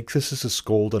 I think this is a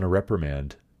scold and a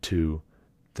reprimand to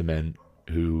the men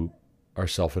who are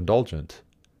self-indulgent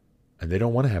and they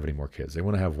don't want to have any more kids. They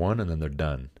want to have one and then they're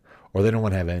done. Or they don't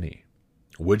want to have any.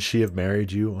 Would she have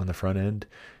married you on the front end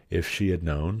if she had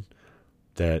known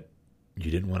that you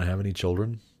didn't want to have any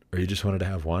children, or you just wanted to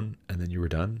have one and then you were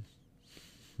done?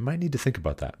 You might need to think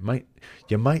about that.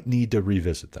 You might need to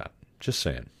revisit that. Just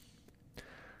saying.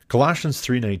 Colossians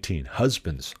 3:19,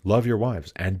 husbands, love your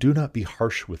wives and do not be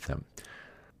harsh with them.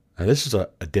 Now this is a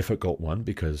difficult one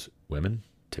because women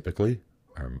typically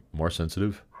are more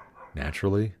sensitive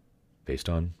naturally based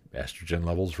on estrogen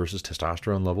levels versus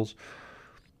testosterone levels.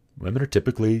 Women are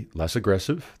typically less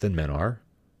aggressive than men are,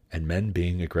 and men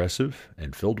being aggressive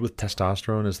and filled with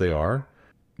testosterone as they are,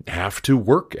 have to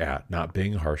work at not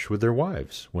being harsh with their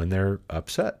wives when they're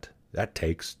upset. That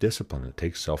takes discipline. It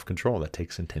takes self-control. That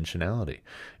takes intentionality.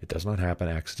 It does not happen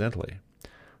accidentally.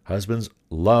 Husbands,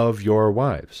 love your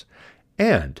wives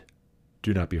and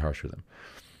do not be harsh with them.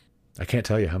 I can't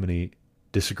tell you how many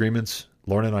disagreements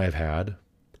Lauren and I have had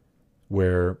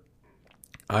where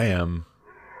I am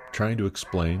trying to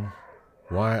explain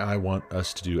why I want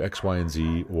us to do X, Y, and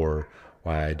Z, or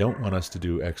why I don't want us to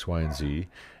do X, Y, and Z,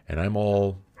 and I'm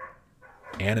all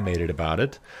animated about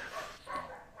it.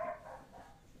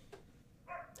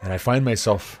 And I find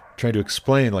myself trying to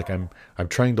explain, like I'm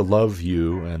trying to love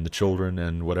you and the children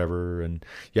and whatever and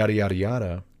yada, yada,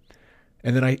 yada.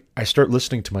 And then I start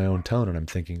listening to my own tone and I'm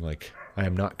thinking, like, I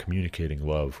am not communicating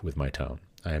love with my tone.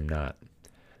 I am not.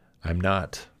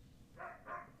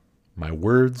 My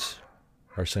words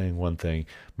are saying one thing.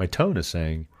 My tone is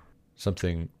saying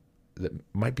something that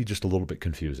might be just a little bit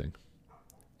confusing.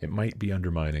 It might be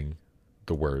undermining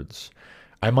the words.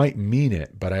 I might mean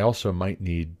it, but I also might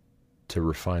need to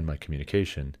refine my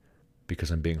communication because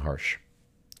I'm being harsh.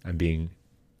 I'm being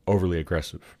overly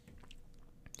aggressive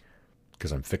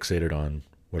because I'm fixated on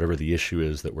whatever the issue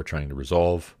is that we're trying to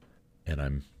resolve, and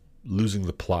I'm losing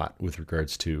the plot with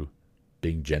regards to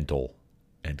being gentle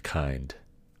and kind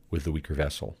with the weaker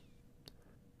vessel.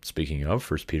 Speaking of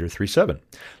 1 Peter 3:7,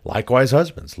 likewise,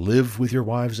 husbands, live with your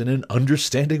wives in an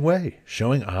understanding way,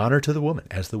 showing honor to the woman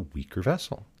as the weaker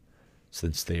vessel,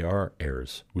 since they are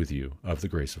heirs with you of the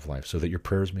grace of life, so that your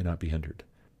prayers may not be hindered.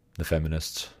 The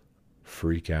feminists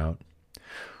freak out.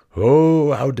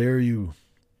 Oh, how dare you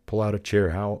pull out a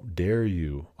chair? How dare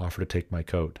you offer to take my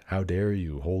coat? How dare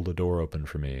you hold the door open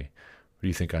for me? What do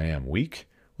you think I am, weak?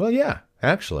 Well, yeah,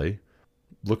 actually.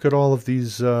 Look at all of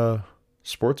these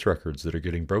sports records that are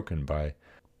getting broken by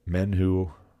men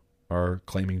who are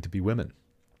claiming to be women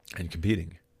and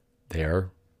competing. They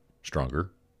are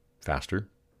stronger, faster.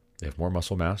 They have more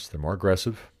muscle mass. They're more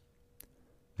aggressive.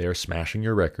 They are smashing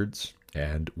your records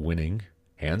and winning,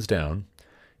 hands down,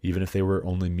 even if they were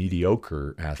only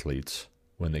mediocre athletes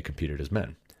when they competed as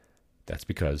men. That's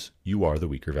because you are the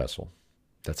weaker vessel.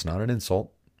 That's not an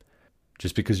insult.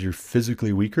 Just because you're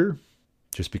physically weaker,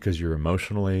 just because you're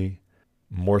emotionally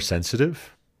more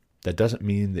sensitive, that doesn't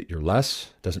mean that you're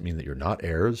less, doesn't mean that you're not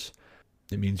heirs.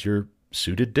 It means you're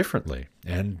suited differently.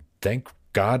 And thank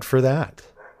God for that.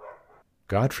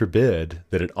 God forbid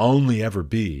that it only ever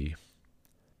be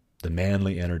the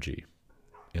manly energy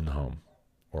in the home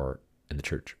or in the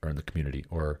church or in the community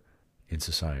or in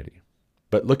society.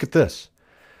 But look at this.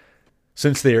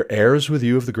 Since they are heirs with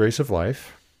you of the grace of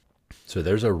life, so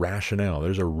there's a rationale,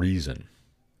 there's a reason.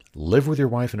 Live with your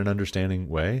wife in an understanding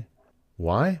way.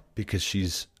 Why? Because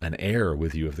she's an heir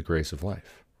with you of the grace of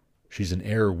life. She's an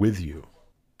heir with you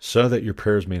so that your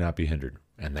prayers may not be hindered.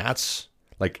 And that's,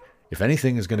 like, if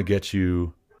anything is going to get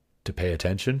you to pay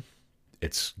attention,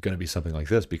 it's going to be something like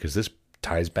this, because this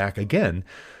ties back again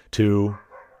to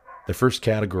the first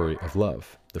category of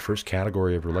love, the first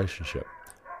category of relationship,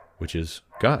 which is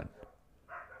God.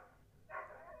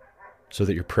 So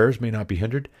that your prayers may not be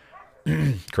hindered.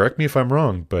 Correct me if I'm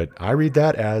wrong, but I read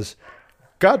that as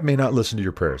God may not listen to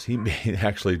your prayers. He may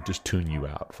actually just tune you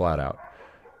out, flat out.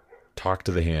 Talk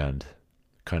to the hand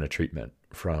kind of treatment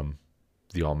from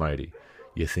the Almighty.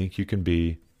 You think you can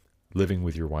be living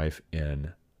with your wife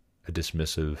in a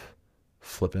dismissive,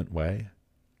 flippant way,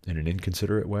 in an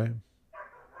inconsiderate way,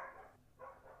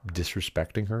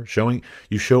 disrespecting her,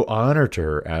 you show honor to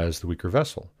her as the weaker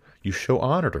vessel. You show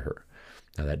honor to her.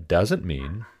 Now that doesn't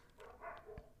mean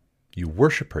you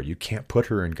worship her. You can't put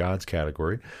her in God's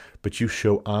category, but you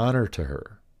show honor to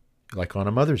her. Like on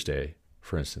a Mother's Day,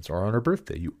 for instance, or on her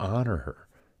birthday, you honor her.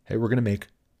 Hey, we're going to make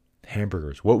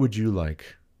hamburgers. What would you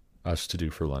like us to do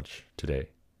for lunch today?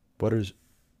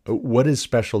 What is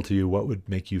special to you? What would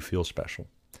make you feel special?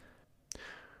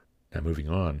 Now, moving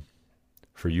on.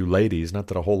 For you ladies, not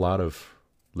that a whole lot of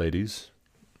ladies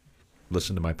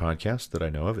listen to my podcast that I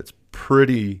know of. It's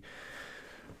pretty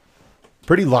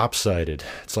lopsided.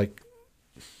 It's like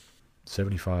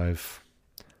 75%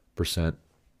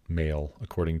 male,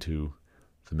 according to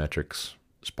the metrics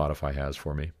Spotify has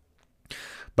for me.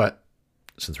 But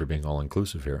since we're being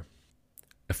all-inclusive here,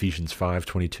 Ephesians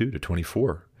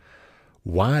 5:22-24.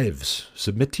 Wives,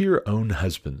 submit to your own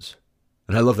husbands.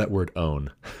 And I love that word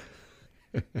own.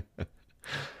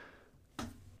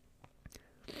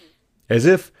 As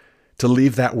if to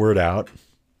leave that word out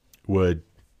we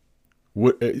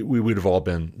would have all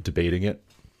been debating it.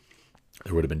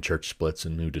 There would have been church splits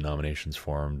and new denominations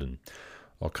formed and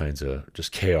all kinds of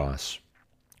just chaos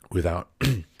without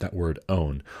that word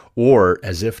own. Or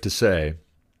as if to say,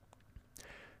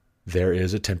 there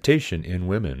is a temptation in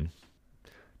women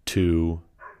to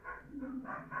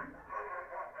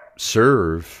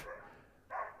serve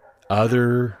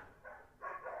other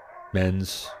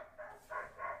men's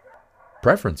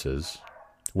preferences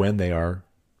when they are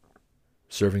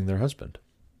serving their husband.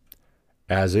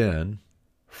 As in,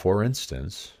 for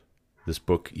instance, this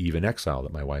book, Eve in Exile,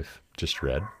 that my wife just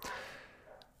read,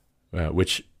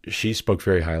 which she spoke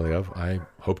very highly of. I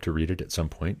hope to read it at some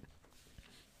point.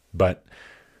 But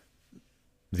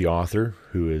the author,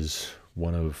 who is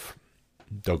one of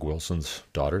Doug Wilson's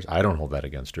daughters, I don't hold that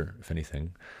against her, if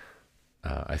anything.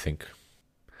 I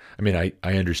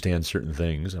understand certain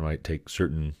things. I might take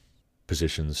certain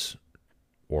positions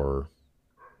or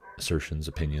assertions,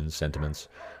 opinions, sentiments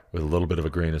with a little bit of a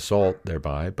grain of salt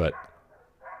thereby, but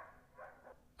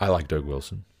I like Doug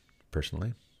Wilson,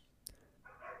 personally.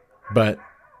 But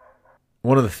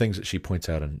one of the things that she points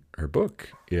out in her book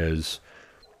is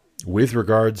with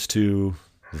regards to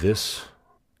this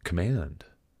command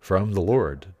from the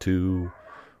Lord to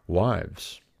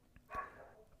wives,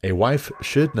 a wife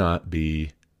should not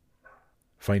be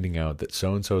finding out that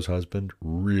so-and-so's husband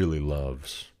really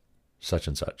loves such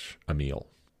and such a meal.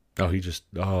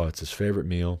 It's his favorite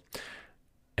meal.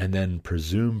 And then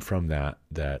presume from that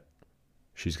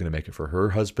she's going to make it for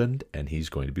her husband and he's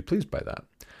going to be pleased by that.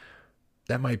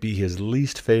 That might be his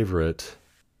least favorite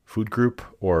food group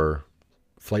or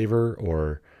flavor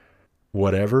or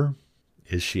whatever.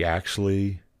 Is she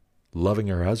actually loving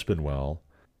her husband well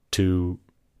to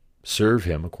serve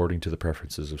him according to the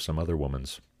preferences of some other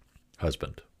woman's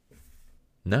husband?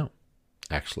 No,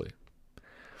 actually.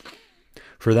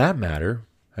 For that matter,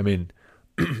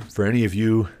 for any of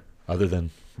you other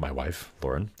than my wife,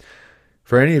 Lauren,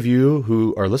 for any of you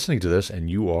who are listening to this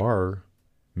and you are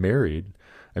married,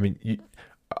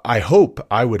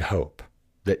 I would hope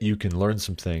that you can learn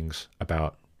some things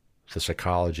about the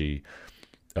psychology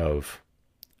of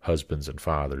husbands and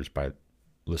fathers by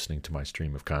listening to my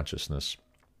stream of consciousness,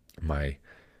 my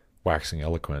waxing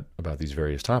eloquent about these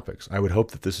various topics. I would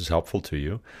hope that this is helpful to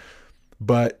you,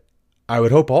 but I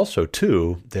would hope also,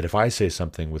 too, that if I say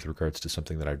something with regards to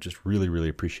something that I just really, really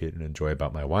appreciate and enjoy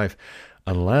about my wife,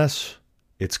 unless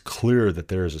it's clear that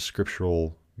there is a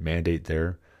scriptural mandate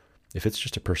there, if it's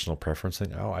just a personal preference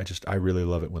thing, I really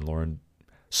love it when Lauren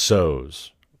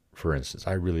sews, for instance.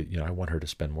 I want her to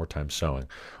spend more time sewing.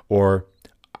 Or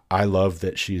I love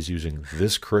that she is using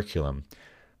this curriculum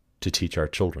to teach our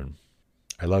children.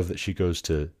 I love that she goes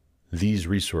to these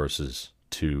resources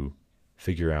to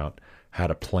figure out how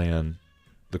to plan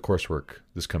the coursework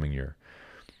this coming year.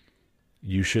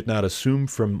 You should not assume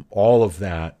from all of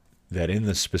that in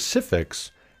the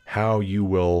specifics how you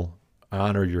will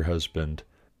honor your husband,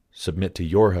 submit to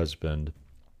your husband,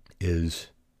 is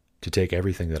to take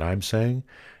everything that I'm saying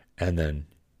and then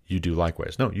you do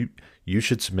likewise. No, you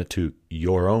should submit to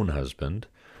your own husband,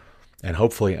 and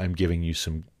hopefully I'm giving you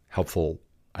some helpful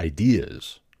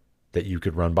ideas that you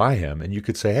could run by him, and you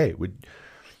could say, hey,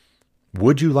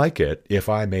 would you like it if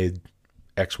I made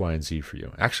X, Y, and Z for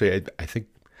you? Actually,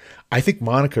 I think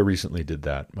Monica recently did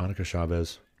that. Monica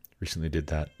Chavez recently did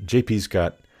that. JP's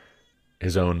got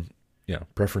his own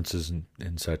preferences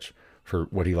and such for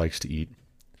what he likes to eat.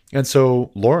 And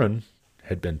so Lauren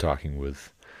had been talking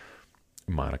with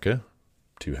Monica,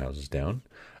 2 houses down,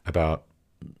 about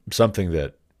something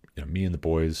that me and the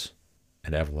boys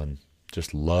and Evelyn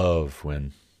just love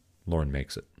when Lauren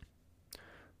makes it,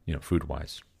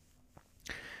 food-wise.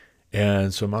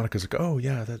 And so Monica's like, oh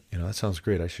yeah, that sounds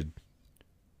great. I should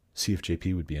see if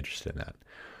JP would be interested in that.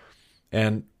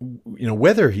 And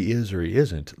whether he is or he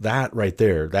isn't, that right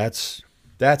there, that's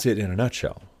it in a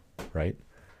nutshell, right?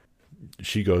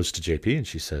 She goes to JP and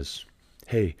she says,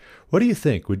 hey, what do you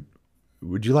think?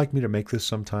 Would you like me to make this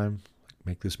sometime?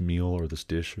 Make this meal or this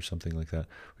dish or something like that?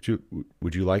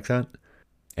 Would you like that?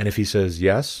 And if he says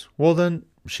yes, well then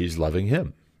she's loving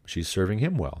him. She's serving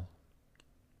him well.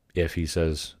 If he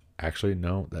says, actually,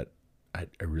 no, that I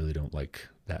really don't like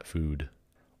that food,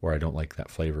 or I don't like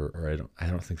that flavor, or I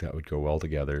don't think that would go well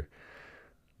together.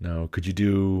 No, could you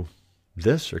do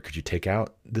this, or could you take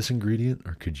out this ingredient,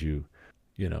 or could you,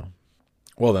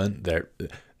 Well, then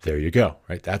there you go,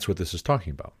 right? That's what this is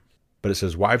talking about. But it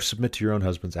says, wives, submit to your own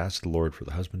husbands, as to the Lord, for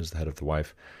the husband is the head of the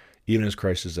wife, even as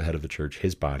Christ is the head of the church,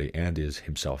 his body, and is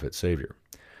himself its Savior.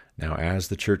 Now, as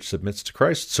the church submits to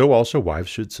Christ, so also wives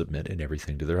should submit in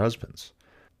everything to their husbands,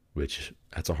 which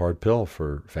that's a hard pill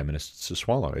for feminists to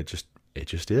swallow. It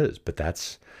just is. But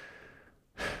that's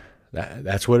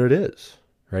what it is,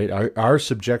 right? Our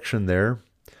subjection there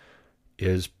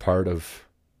is part of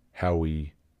how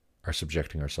we are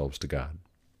subjecting ourselves to God.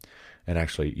 And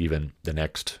actually, even the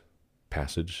next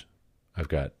passage I've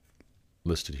got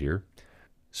listed here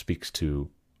speaks to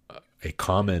a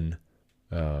common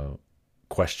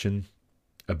question,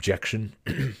 objection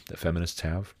that feminists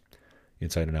have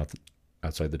inside and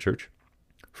outside the church.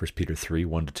 1 Peter 3,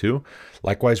 1-2.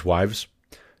 Likewise, wives,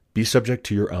 be subject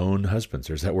to your own husbands.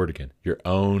 There's that word again. Your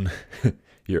own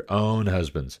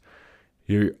husbands.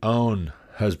 Your own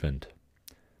husband.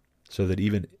 So that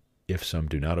even if some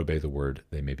do not obey the word,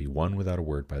 they may be won without a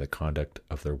word by the conduct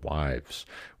of their wives,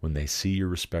 when they see your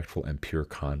respectful and pure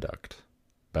conduct.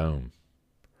 Boom.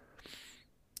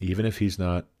 Even if he's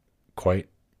not quite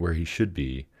where he should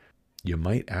be, you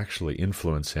might actually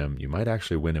influence him. You might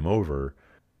actually win him over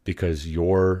because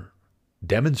you're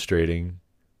demonstrating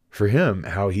for him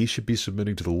how he should be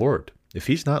submitting to the Lord. If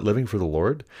he's not living for the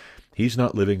Lord, he's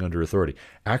not living under authority.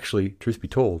 Actually, truth be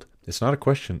told, it's not a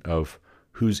question of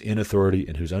who's in authority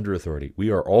and who's under authority.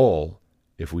 We are all,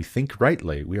 if we think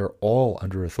rightly, we are all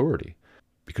under authority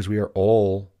because we are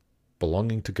all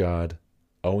belonging to God,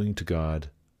 owing to God,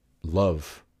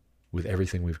 love with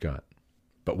everything we've got.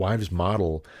 But wives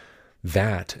model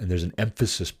that, and there's an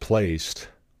emphasis placed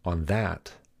on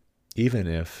that, even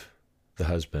if the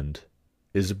husband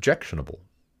is objectionable.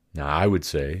 Now, I would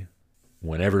say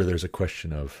whenever there's a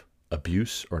question of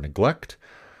abuse or neglect,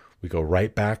 we go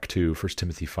right back to 1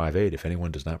 Timothy 5:8. If anyone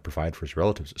does not provide for his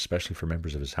relatives, especially for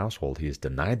members of his household, he is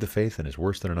denied the faith and is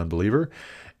worse than an unbeliever.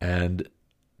 And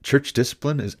church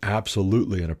discipline is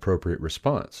absolutely an appropriate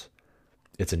response.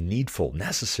 It's a needful,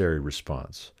 necessary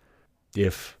response.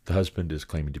 If the husband is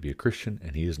claiming to be a Christian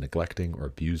and he is neglecting or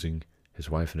abusing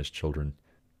his wife and his children,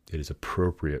 it is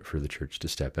appropriate for the church to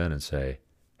step in and say,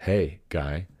 hey,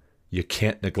 guy, you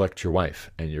can't neglect your wife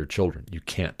and your children. You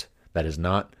can't. That is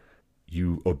not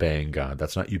you obeying God.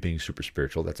 That's not you being super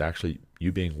spiritual. That's actually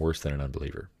you being worse than an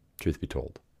unbeliever. Truth be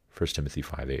told. 1 Timothy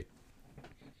 5:8.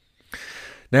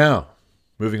 Now,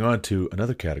 moving on to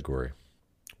another category.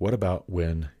 What about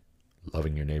when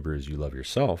loving your neighbor as you love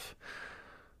yourself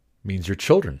means your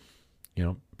children? You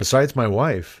know, besides my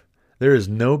wife, there is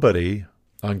nobody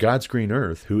on God's green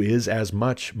earth who is as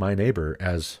much my neighbor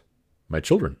as my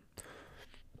children.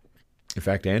 In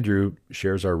fact, Andrew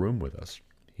shares our room with us.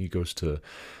 He goes to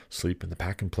sleep in the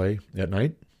pack and play at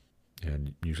night,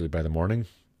 and usually by the morning,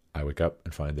 I wake up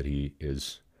and find that he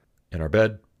is in our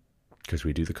bed because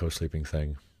we do the co-sleeping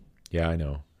thing. Yeah, I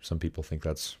know. Some people think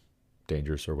that's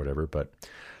dangerous or whatever, but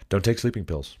don't take sleeping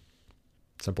pills.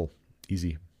 Simple,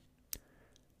 easy.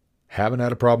 Haven't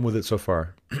had a problem with it so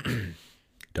far.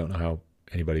 Don't know how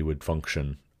anybody would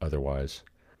function otherwise.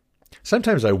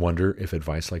 Sometimes I wonder if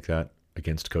advice like that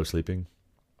against co-sleeping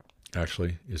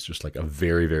actually is just like a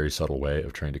very, very subtle way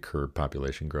of trying to curb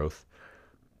population growth.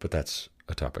 But that's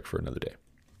a topic for another day.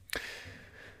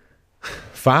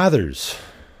 Fathers.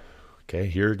 Okay,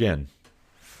 here again.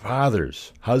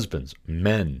 Fathers, husbands,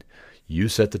 men, you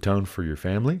set the tone for your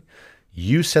family.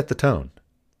 You set the tone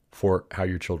for how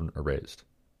your children are raised.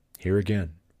 Here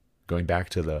again, going back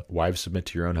to the wives submit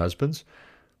to your own husbands,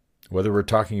 whether we're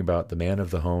talking about the man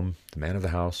of the home, the man of the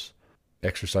house,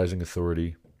 exercising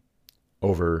authority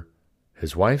over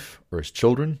his wife or his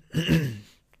children,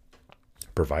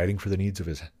 providing for the needs of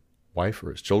his wife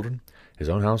or his children, his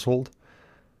own household,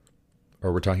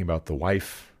 or we're talking about the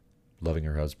wife loving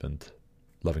her husband,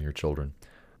 loving her children.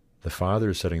 The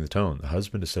father is setting the tone. The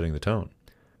husband is setting the tone.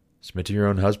 Submit to your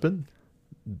own husband.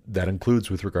 That includes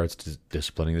with regards to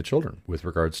disciplining the children, with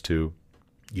regards to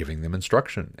giving them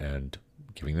instruction and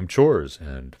giving them chores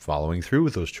and following through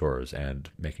with those chores and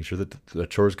making sure that the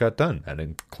chores got done. That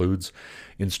includes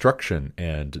instruction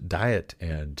and diet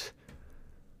and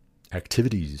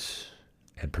activities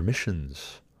and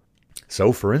permissions.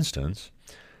 So, for instance,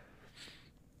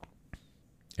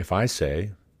 if I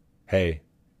say, hey,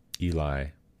 Eli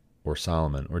or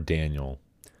Solomon or Daniel,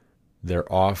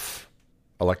 they're off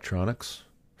electronics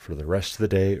for the rest of the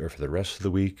day or for the rest of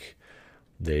the week,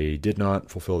 they did not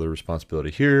fulfill their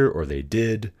responsibility here, or they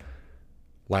did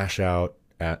lash out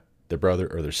at their brother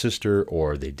or their sister,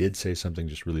 or they did say something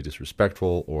just really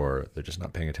disrespectful, or they're just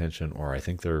not paying attention, or I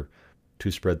think they're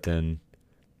too spread thin.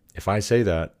 If I say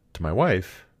that to my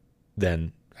wife,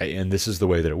 then And this is the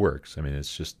way that it works. I mean,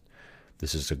 this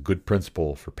is a good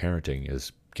principle for parenting,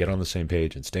 is get on the same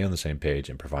page and stay on the same page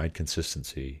and provide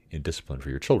consistency in discipline for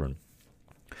your children.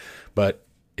 But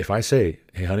if I say,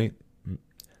 hey, honey,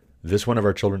 this one of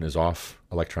our children is off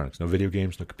electronics, no video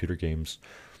games, no computer games,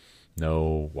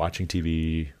 no watching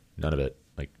TV, none of it,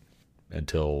 like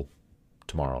until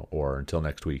tomorrow or until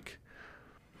next week,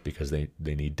 because they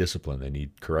need discipline, they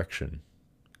need correction.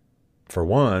 For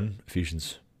one,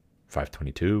 Ephesians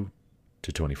 5:22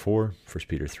 to 24, 1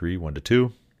 Peter 3,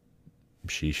 1-2,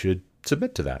 she should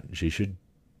submit to that. She should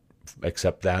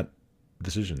accept that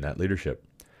decision, that leadership.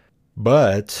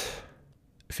 But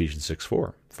Ephesians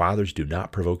 6:4, fathers, do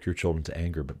not provoke your children to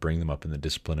anger, but bring them up in the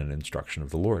discipline and instruction of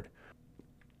the Lord.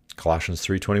 Colossians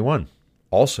 3:21,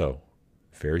 also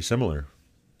very similar,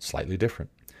 slightly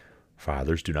different.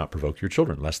 Fathers, do not provoke your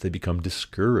children, lest they become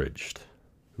discouraged.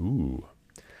 Ooh.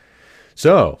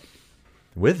 So,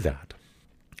 with that,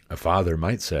 a father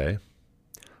might say,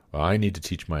 well, I need to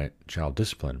teach my child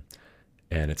discipline.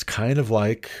 And it's kind of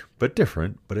like, but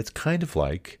different, but it's kind of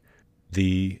like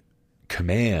the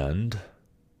command,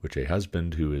 which a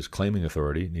husband who is claiming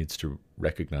authority needs to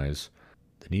recognize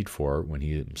the need for when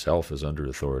he himself is under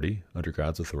authority, under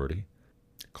God's authority.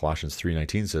 Colossians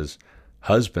 3:19 says,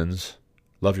 husbands,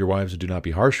 love your wives and do not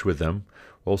be harsh with them.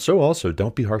 Well, so also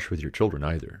don't be harsh with your children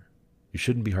either. You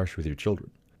shouldn't be harsh with your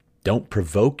children. Don't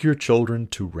provoke your children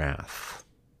to wrath.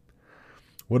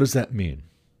 What does that mean?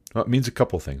 Well, it means a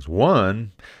couple things.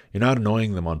 One, you're not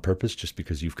annoying them on purpose just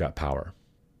because you've got power.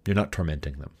 You're not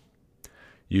tormenting them.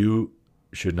 You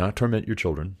should not torment your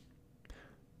children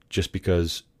just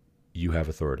because you have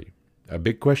authority. A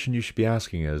big question you should be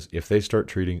asking is, if they start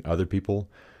treating other people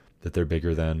that they're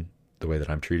bigger than the way that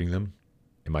I'm treating them,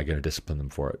 am I going to discipline them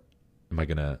for it? Am I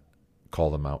going to call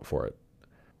them out for it?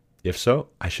 If so,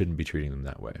 I shouldn't be treating them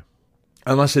that way.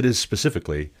 Unless it is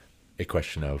specifically a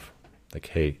question of, like,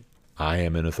 hey, I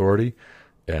am in authority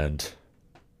and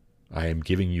I am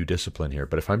giving you discipline here.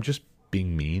 But if I'm just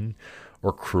being mean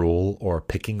or cruel or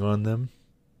picking on them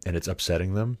and it's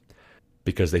upsetting them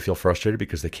because they feel frustrated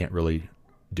because they can't really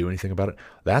do anything about it,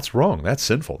 that's wrong. That's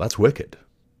sinful. That's wicked.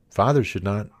 Fathers should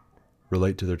not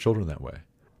relate to their children that way.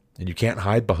 And you can't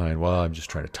hide behind, well, I'm just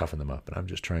trying to toughen them up and I'm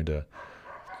just trying to...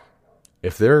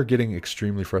 If they're getting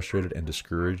extremely frustrated and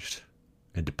discouraged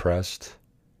and depressed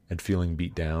and feeling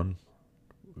beat down,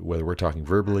 whether we're talking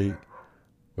verbally,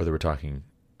 whether we're talking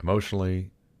emotionally,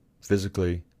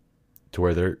 physically, to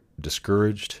where they're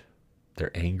discouraged,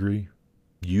 they're angry,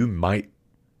 you might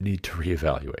need to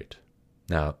reevaluate.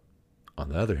 Now, on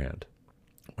the other hand,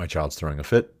 my child's throwing a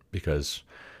fit because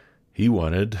he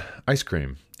wanted ice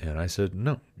cream. And I said,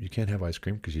 no, you can't have ice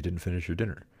cream because you didn't finish your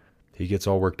dinner. He gets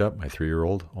all worked up, my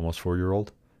 3-year-old, almost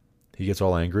 4-year-old. He gets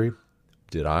all angry.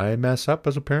 Did I mess up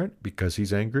as a parent because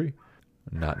he's angry?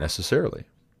 Not necessarily.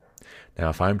 Now,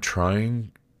 if I'm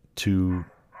trying to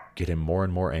get him more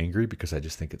and more angry because I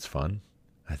just think it's fun,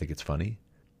 I think it's funny,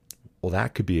 well,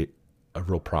 that could be a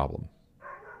real problem.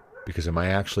 Because am I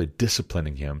actually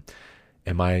disciplining him?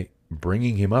 Am I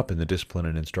bringing him up in the discipline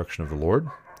and instruction of the Lord?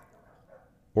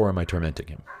 Or am I tormenting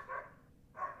him?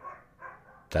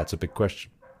 That's a big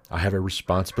question. I have a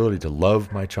responsibility to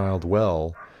love my child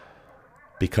well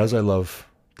because I love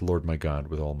the Lord my God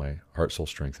with all my heart, soul,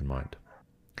 strength, and mind.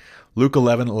 Luke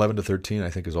 11:11-13, I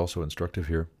think, is also instructive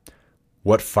here.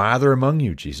 What father among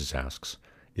you, Jesus asks,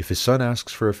 if his son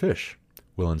asks for a fish,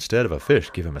 will instead of a fish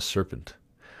give him a serpent?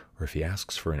 Or if he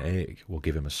asks for an egg, will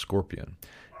give him a scorpion?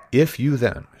 If you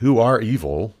then, who are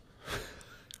evil,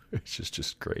 it's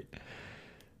just great.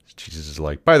 Jesus is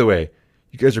like, by the way,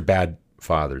 you guys are bad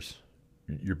fathers.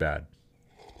 You're bad.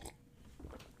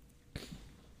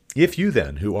 If you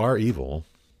then, who are evil,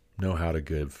 know how to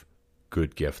give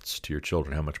good gifts to your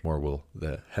children, how much more will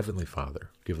the Heavenly Father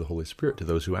give the Holy Spirit to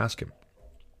those who ask him?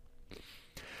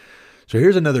 So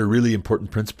here's another really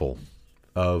important principle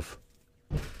of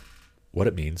what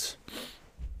it means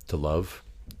to love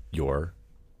your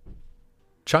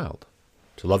child,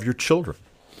 to love your children.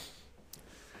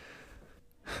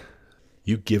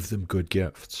 You give them good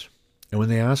gifts. And when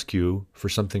they ask you for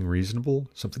something reasonable,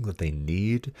 something that they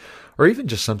need, or even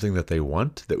just something that they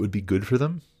want that would be good for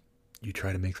them, you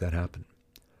try to make that happen.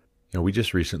 You know, we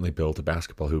just recently built a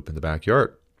basketball hoop in the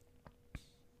backyard.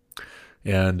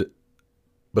 And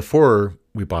before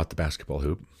we bought the basketball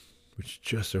hoop, which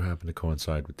just so happened to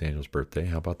coincide with Daniel's birthday,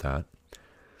 how about that?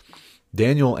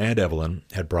 Daniel and Evelyn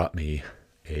had brought me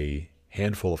a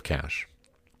handful of cash.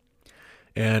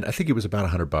 And I think it was about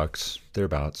 $100,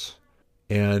 thereabouts.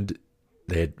 And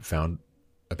they had found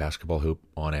a basketball hoop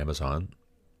on Amazon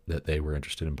that they were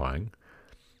interested in buying.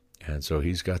 And so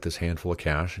he's got this handful of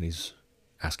cash and he's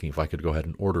asking if I could go ahead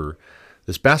and order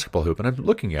this basketball hoop. And I'm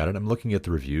looking at it. I'm looking at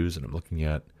the reviews, and I'm looking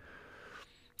at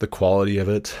the quality of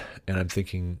it. And I'm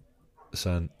thinking,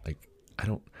 son,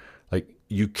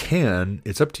 you can.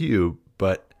 It's up to you.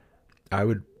 But I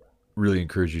would really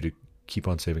encourage you to keep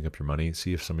on saving up your money.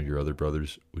 See if some of your other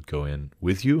brothers would go in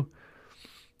with you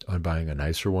on buying a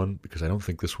nicer one, because I don't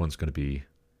think this one's going to be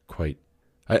quite.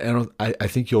 I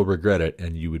think you'll regret it,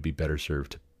 and you would be better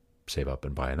served to save up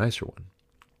and buy a nicer one.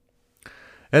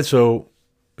 And so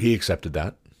he accepted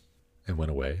that and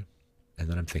went away. And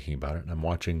then I'm thinking about it, and I'm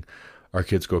watching our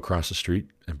kids go across the street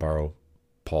and borrow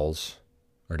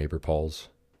our neighbor Paul's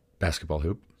basketball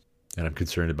hoop. And I'm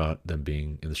concerned about them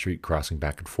being in the street, crossing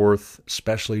back and forth,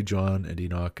 especially John and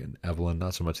Enoch and Evelyn,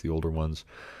 not so much the older ones.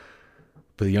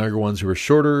 But the younger ones who are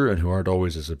shorter and who aren't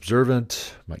always as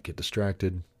observant might get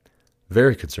distracted.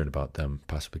 Very concerned about them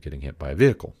possibly getting hit by a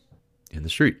vehicle in the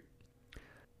street.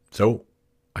 So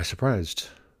I surprised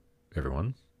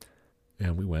everyone,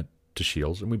 and we went to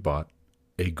Scheels and we bought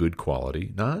a good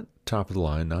quality, not top of the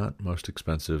line, not most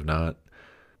expensive, not,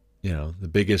 the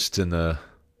biggest and the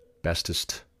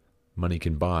bestest money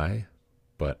can buy,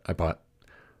 but I bought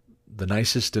the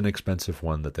nicest and expensive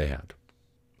one that they had.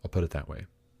 I'll put it that way.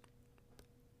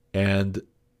 And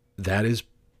that is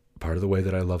part of the way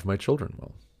that I love my children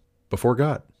well. Before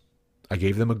God, I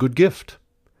gave them a good gift.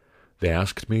 They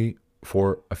asked me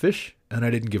for a fish, and I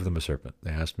didn't give them a serpent.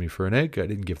 They asked me for an egg, I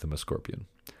didn't give them a scorpion.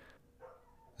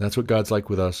 That's what God's like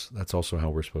with us. That's also how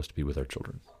we're supposed to be with our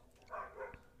children.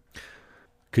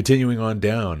 Continuing on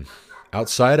down,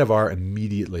 outside of our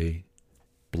immediately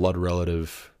blood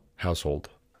relative household,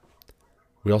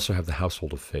 we also have the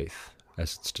household of faith,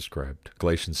 as it's described.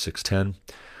 Galatians 6:10.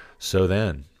 So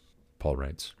then, Paul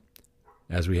writes,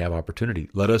 as we have opportunity,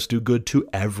 let us do good to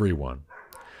everyone,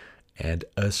 and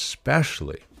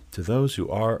especially to those who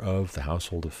are of the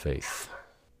household of faith.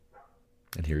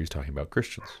 And here he's talking about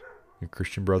Christians, your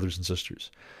Christian brothers and sisters.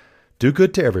 Do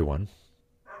good to everyone,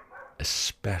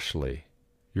 especially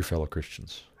your fellow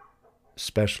Christians.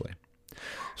 Especially.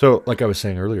 So, like I was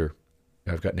saying earlier,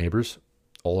 I've got neighbors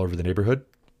all over the neighborhood.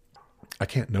 I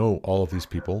can't know all of these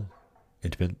people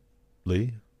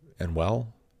intimately and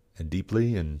well and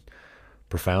deeply and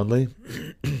profoundly.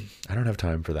 I don't have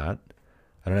time for that.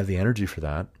 I don't have the energy for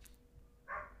that.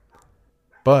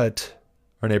 But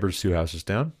our neighbors 2 houses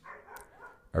down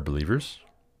are believers.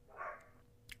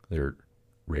 They're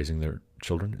raising their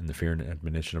children in the fear and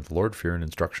admonition of the Lord, fear and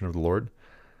instruction of the Lord.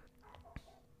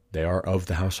 They are of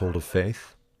the household of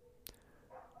faith.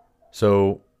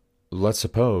 So let's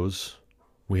suppose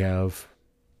we have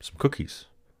some cookies,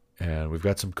 and we've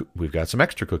got some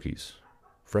extra cookies,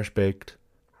 fresh baked.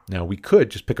 Now, we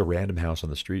could just pick a random house on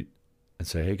the street and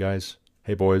say, hey guys,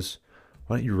 hey boys,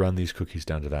 why don't you run these cookies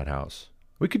down to that house?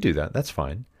 We could do that. That's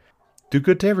fine. Do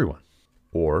good to everyone.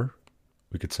 Or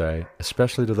we could say,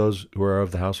 especially to those who are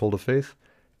of the household of faith,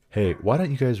 hey, why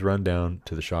don't you guys run down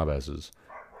to the Shabbaz's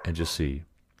and just see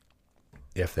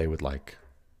if they would like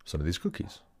some of these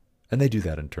cookies? And they do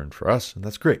that in turn for us, and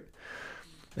that's great.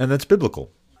 And that's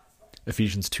biblical.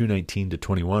 Ephesians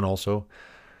 2:19-21 also.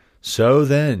 So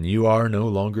then, you are no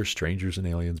longer strangers and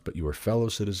aliens, but you are fellow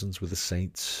citizens with the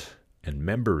saints and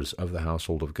members of the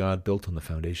household of God, built on the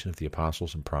foundation of the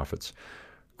apostles and prophets,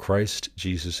 Christ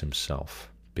Jesus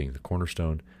himself being the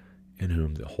cornerstone, in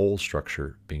whom the whole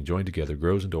structure, being joined together,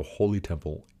 grows into a holy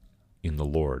temple in the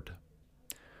Lord.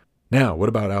 Now, what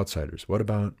about outsiders? What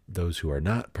about those who are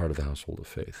not part of the household of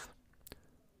faith?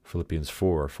 Philippians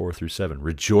 4:4-7.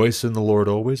 Rejoice in the Lord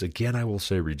always. Again, I will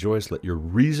say rejoice. Let your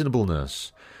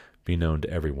reasonableness be known to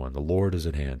everyone. The Lord is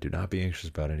at hand. Do not be anxious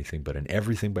about anything, but in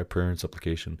everything by prayer and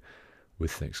supplication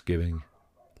with thanksgiving,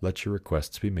 let your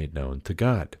requests be made known to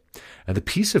God. And the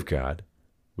peace of God,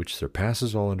 which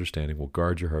surpasses all understanding, will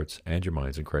guard your hearts and your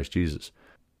minds in Christ Jesus.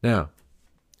 Now,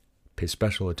 pay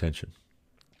special attention.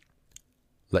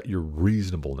 Let your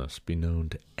reasonableness be known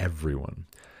to everyone.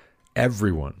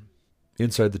 Everyone.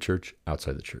 Inside the church,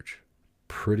 outside the church.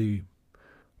 Pretty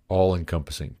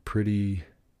all-encompassing, pretty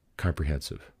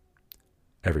comprehensive.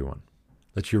 Everyone.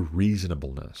 Let your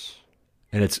reasonableness.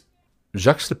 And it's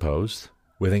juxtaposed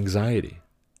with anxiety.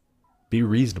 Be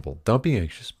reasonable. Don't be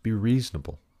anxious. Be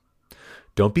reasonable.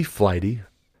 Don't be flighty.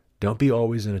 Don't be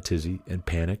always in a tizzy and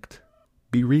panicked.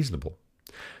 Be reasonable.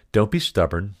 Don't be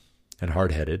stubborn and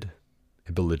hard-headed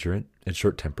and belligerent and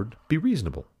short-tempered. Be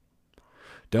reasonable.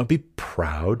 Don't be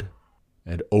proud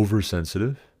and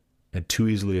oversensitive and too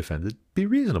easily offended. Be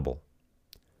reasonable.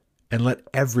 And let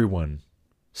everyone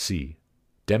see,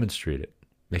 demonstrate it,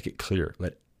 make it clear.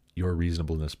 Let your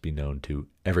reasonableness be known to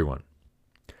everyone.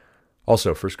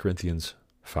 Also, 1 Corinthians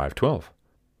 5:12.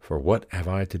 For what have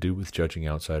I to do with judging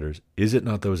outsiders? Is it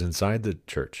not those inside the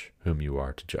church whom you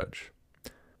are to judge?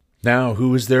 Now,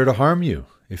 who is there to harm you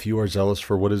if you are zealous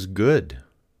for what is good?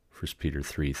 1 Peter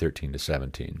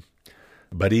 3:13-17.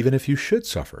 But even if you should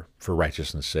suffer for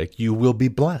righteousness' sake, you will be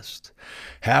blessed.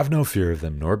 Have no fear of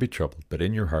them, nor be troubled, but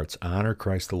in your hearts honor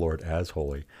Christ the Lord as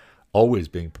holy, always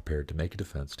being prepared to make a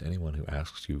defense to anyone who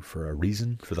asks you for a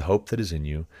reason for the hope that is in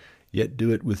you, yet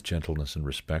do it with gentleness and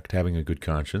respect, having a good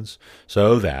conscience,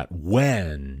 so that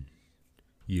when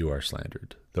you are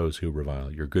slandered, those who revile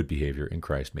your good behavior in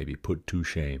Christ may be put to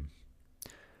shame.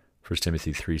 1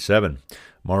 Timothy 3:7.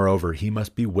 Moreover, he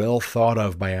must be well thought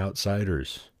of by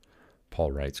outsiders,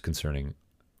 Paul writes concerning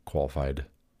qualified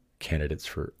candidates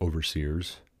for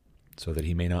overseers, so that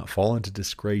he may not fall into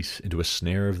disgrace, into a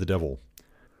snare of the devil.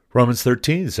 Romans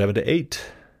 13:7-8.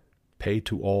 Pay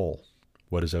to all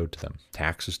what is owed to them.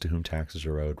 Taxes to whom taxes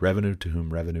are owed. Revenue to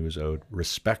whom revenue is owed.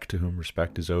 Respect to whom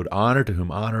respect is owed. Honor to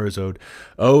whom honor is owed.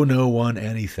 Owe no one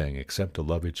anything except to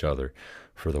love each other.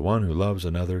 For the one who loves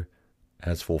another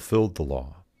has fulfilled the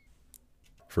law.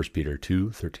 1 Peter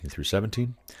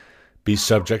 2:13-17. Be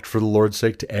subject for the Lord's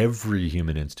sake to every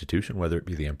human institution, whether it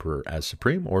be the emperor as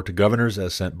supreme, or to governors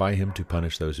as sent by him to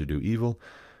punish those who do evil,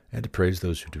 and to praise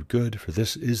those who do good. For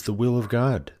this is the will of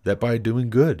God, that by doing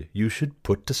good you should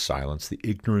put to silence the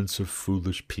ignorance of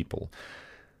foolish people.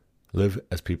 Live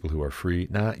as people who are free,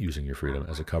 not using your freedom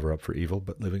as a cover-up for evil,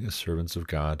 but living as servants of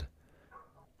God.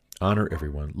 Honor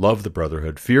everyone. Love the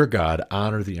brotherhood. Fear God.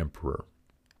 Honor the emperor.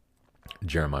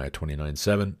 Jeremiah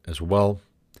 29:7 as well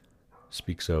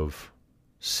speaks of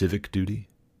civic duty,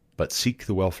 but seek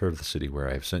the welfare of the city where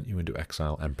I have sent you into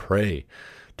exile, and pray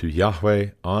to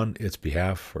Yahweh on its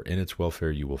behalf, for in its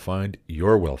welfare you will find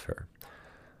your welfare.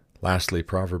 Lastly,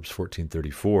 Proverbs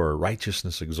 14:34,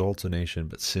 righteousness exalts a nation,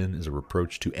 but sin is a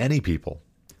reproach to any people.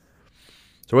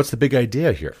 So what's the big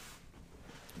idea here?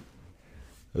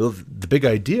 Well, the big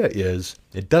idea is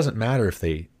it doesn't matter if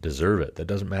they deserve it. That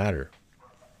doesn't matter.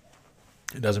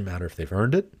 It doesn't matter if they've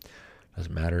earned it. It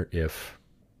doesn't matter if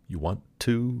you want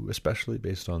to, especially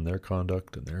based on their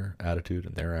conduct and their attitude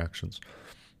and their actions.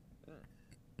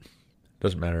 It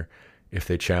doesn't matter if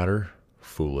they chatter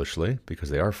foolishly, because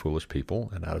they are foolish people,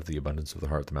 and out of the abundance of the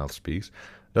heart the mouth speaks.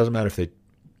 It doesn't matter if they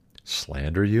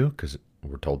slander you, because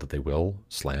we're told that they will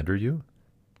slander you.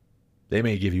 They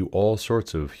may give you all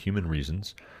sorts of human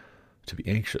reasons to be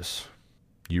anxious.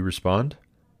 You respond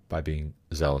by being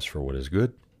zealous for what is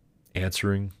good,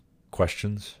 answering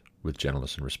questions with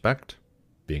gentleness and respect,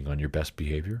 being on your best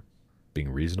behavior,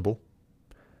 being reasonable,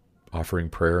 offering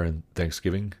prayer and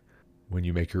thanksgiving when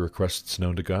you make your requests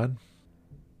known to God,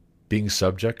 being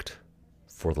subject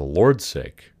for the Lord's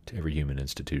sake to every human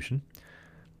institution,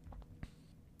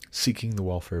 seeking the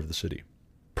welfare of the city,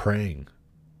 praying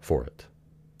for it.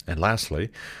 And lastly,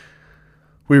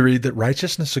 we read that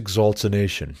righteousness exalts a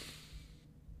nation.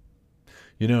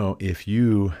 You know, if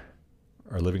you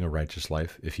are living a righteous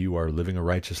life, if you are living a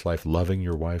righteous life, loving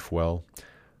your wife well,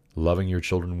 loving your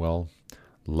children well,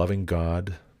 loving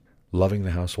God, loving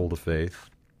the household of faith,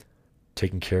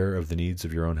 taking care of the needs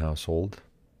of your own household,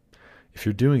 if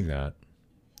you're doing that,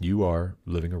 you are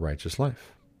living a righteous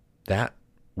life. That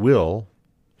will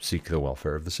seek the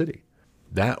welfare of the city.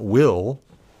 That will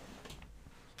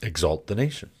exalt the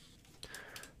nation.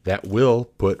 That will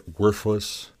put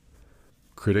worthless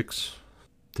critics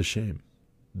to shame.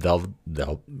 They'll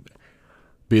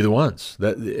be the ones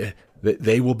that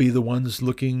they will be the ones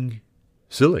looking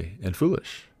silly and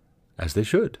foolish, as they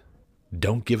should.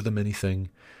 Don't give them anything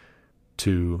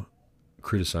to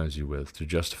criticize you with, to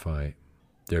justify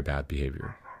their bad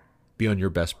behavior. Be on your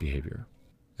best behavior.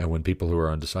 And when people who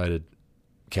are undecided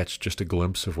catch just a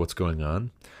glimpse of what's going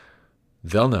on,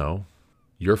 they'll know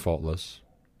you're faultless,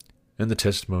 and the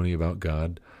testimony about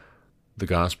God, the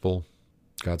gospel,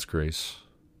 God's grace,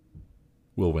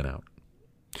 will win out.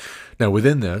 Now,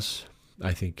 within this,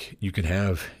 I think you can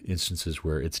have instances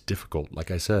where it's difficult,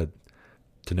 like I said,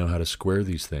 to know how to square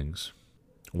these things.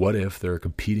 What if there are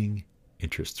competing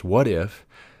interests? What if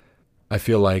I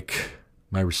feel like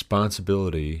my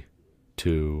responsibility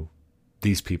to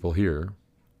these people here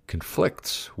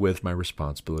conflicts with my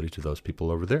responsibility to those people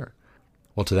over there?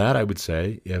 Well, to that I would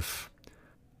say, if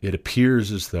it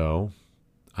appears as though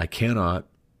I cannot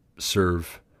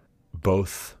serve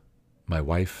both my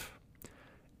wife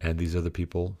and these other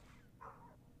people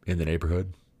in the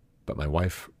neighborhood, but my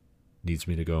wife needs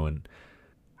me to go and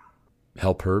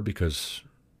help her because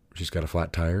she's got a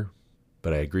flat tire,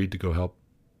 but I agreed to go help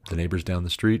the neighbors down the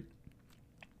street,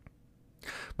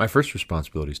 my first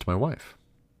responsibility is to my wife.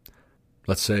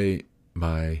 Let's say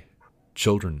my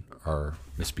children are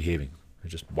misbehaving. They're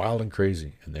just wild and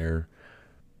crazy, and they're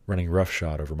running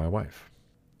roughshod over my wife.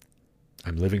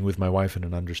 I'm living with my wife in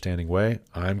an understanding way.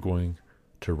 I'm going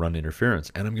to run interference,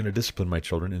 and I'm going to discipline my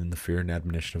children in the fear and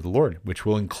admonition of the Lord, which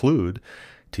will include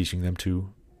teaching them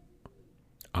to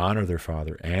honor their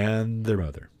father and their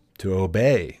mother, to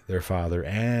obey their father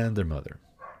and their mother.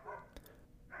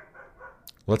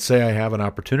 Let's say I have an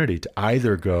opportunity to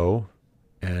either go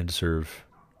and serve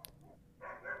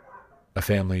a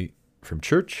family from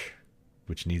church,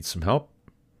 which needs some help.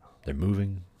 They're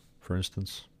moving, for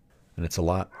instance, and it's a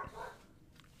lot.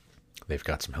 They've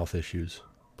got some health issues,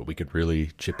 but we could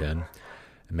really chip in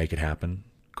and make it happen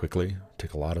quickly,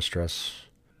 take a lot of stress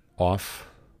off,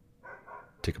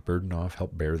 take a burden off,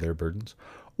 help bear their burdens.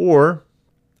 Or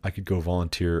I could go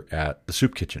volunteer at the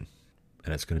soup kitchen,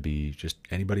 and it's going to be just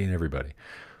anybody and everybody.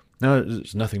 Now,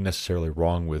 there's nothing necessarily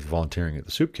wrong with volunteering at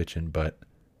the soup kitchen, but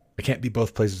I can't be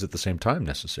both places at the same time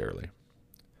necessarily.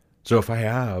 So if I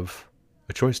have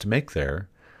a choice to make there,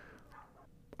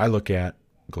 I look at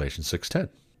Galatians 6:10.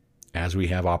 As we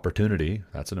have opportunity,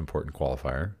 that's an important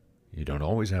qualifier. You don't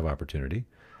always have opportunity.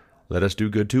 Let us do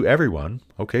good to everyone.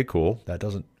 Okay, cool. That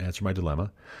doesn't answer my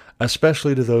dilemma.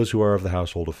 Especially to those who are of the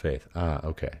household of faith.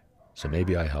 Okay. So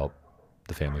maybe I help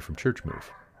the family from church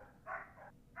move.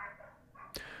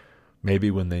 Maybe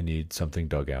when they need something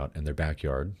dug out in their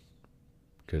backyard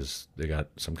because they got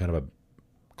some kind of a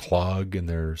clog in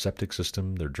their septic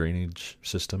system, their drainage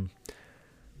system.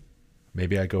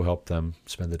 Maybe I go help them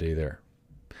spend the day there.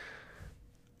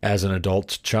 As an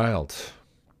adult child,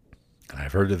 and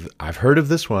I've heard of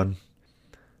this one.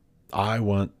 I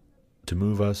want to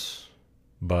move us,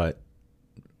 but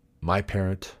my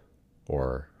parent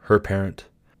or her parent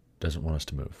doesn't want us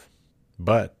to move.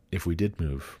 But if we did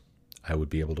move, I would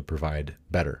be able to provide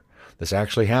better. This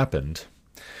actually happened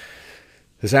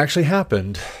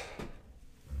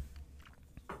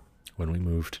when we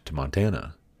moved to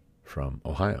Montana from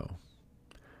Ohio.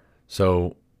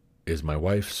 So is my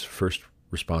wife's first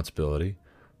responsibility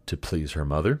to please her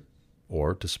mother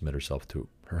or to submit herself to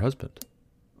her husband?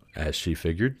 As she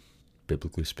figured,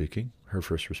 biblically speaking, her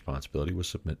first responsibility was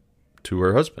submit to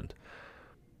her husband.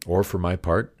 Or for my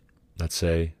part, let's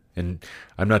say, and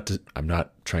I'm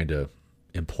not trying to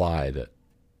imply that,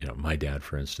 my dad,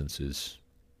 for instance, is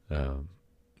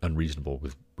unreasonable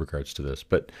with regards to this.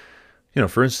 But,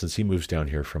 for instance, he moves down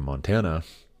here from Montana,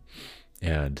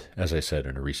 and as I said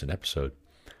in a recent episode,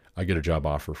 I get a job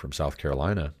offer from South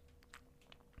Carolina.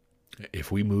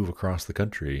 If we move across the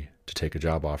country to take a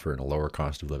job offer in a lower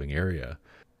cost of living area,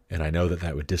 and I know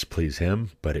that would displease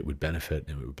him, but it would benefit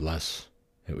and it would bless,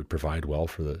 it would provide well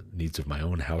for the needs of my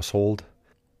own household,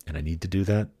 and I need to do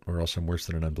that, or else I'm worse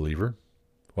than an unbeliever.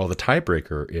 Well, the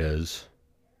tiebreaker is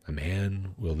a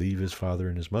man will leave his father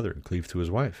and his mother and cleave to his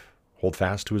wife, hold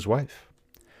fast to his wife.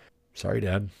 Sorry,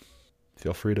 Dad.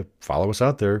 Feel free to follow us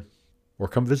out there or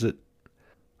come visit.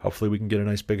 Hopefully we can get a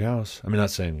nice big house. I'm not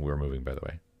saying we're moving, by the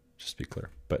way, just to be clear.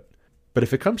 But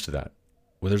if it comes to that,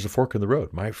 when there's a fork in the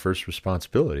road, my first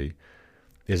responsibility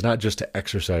is not just to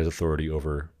exercise authority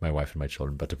over my wife and my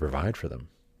children, but to provide for them.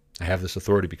 I have this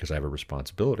authority because I have a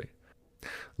responsibility.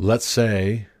 Let's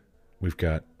say we've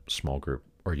got small group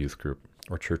or youth group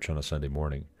or church on a Sunday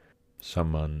morning.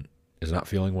 Someone is not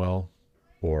feeling well,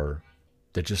 or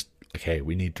they're just like, hey,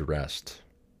 we need to rest.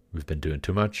 We've been doing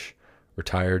too much. We're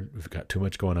tired. We've got too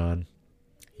much going on.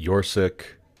 You're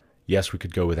sick. Yes, we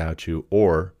could go without you,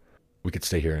 or we could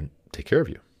stay here and take care of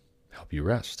you, help you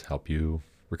rest, help you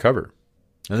recover.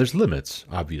 Now, there's limits,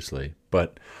 obviously,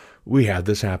 but we had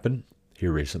this happen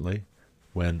here recently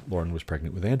when Lauren was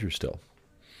pregnant with Andrew still.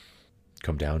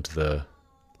 Come down to the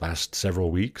last several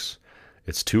weeks.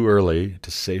 It's too early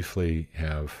to safely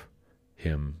have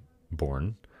him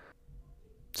born.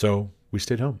 So we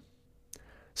stayed home.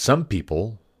 Some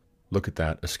people look at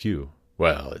that askew.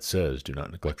 Well, it says, do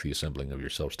not neglect the assembling of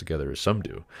yourselves together as some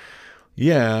do.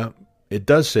 Yeah, it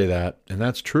does say that, and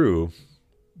that's true,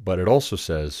 but it also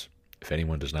says, if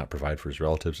anyone does not provide for his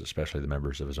relatives, especially the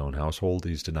members of his own household,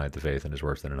 he's denied the faith and is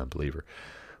worse than an unbeliever.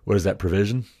 What is that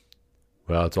provision?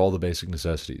 Well, it's all the basic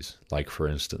necessities, like, for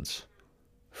instance,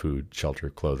 food, shelter,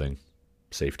 clothing,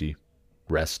 safety,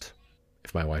 rest.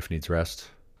 If my wife needs rest,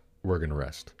 we're going to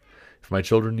rest. If my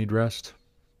children need rest,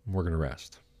 we're going to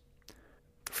rest.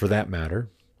 For that matter,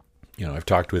 I've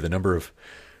talked with a number of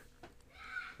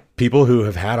people who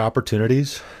have had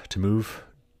opportunities to move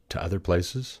to other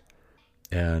places,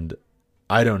 and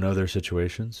I don't know their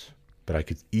situations, but I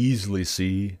could easily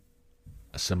see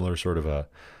a similar sort of a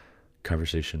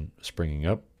conversation springing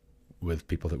up with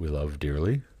people that we love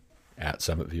dearly at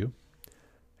Summit View,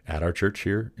 at our church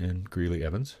here in Greeley,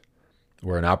 Evans,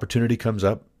 where an opportunity comes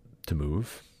up to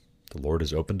move. The Lord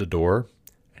has opened a door,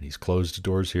 and he's closed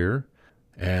doors here.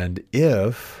 And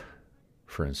if,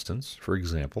 for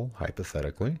example,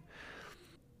 hypothetically,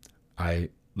 I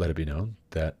let it be known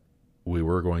that we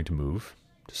were going to move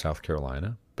to South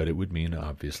Carolina, but it would mean,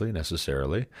 obviously,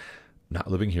 necessarily,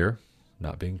 not living here,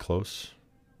 not being close,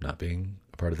 not being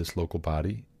a part of this local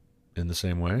body in the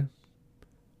same way,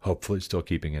 hopefully still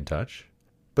keeping in touch,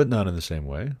 but not in the same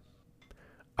way.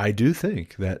 I do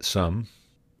think that some,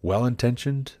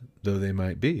 well-intentioned though they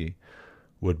might be,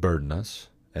 would burden us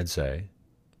and say,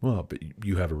 well, but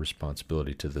you have a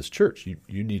responsibility to this church.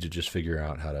 You need to just figure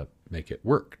out how to make it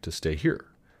work to stay here.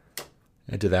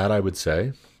 And to that I would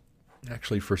say,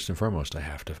 actually, first and foremost, I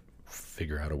have to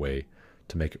figure out a way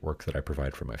to make it work that I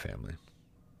provide for my family.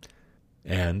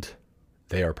 And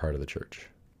they are part of the church.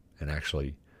 And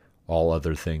actually, all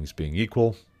other things being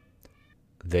equal,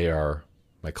 they are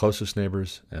my closest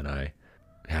neighbors, and I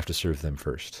have to serve them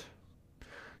first.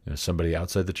 Somebody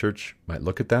outside the church might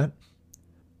look at that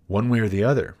one way or the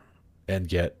other and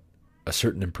get a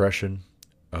certain impression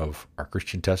of our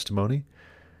Christian testimony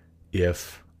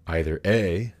if either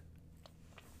A,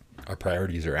 our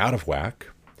priorities are out of whack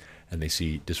and they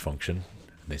see dysfunction,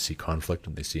 and they see conflict,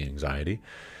 and they see anxiety.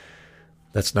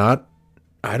 That's not,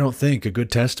 I don't think, a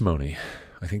good testimony.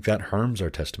 I think that harms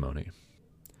our testimony.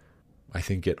 I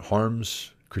think it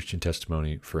harms Christian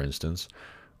testimony, for instance,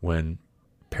 when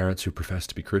parents who profess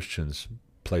to be Christians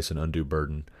place an undue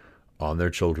burden on their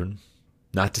children.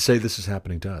 Not to say this is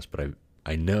happening to us, but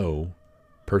I know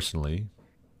personally,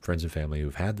 friends and family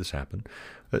who've had this happen,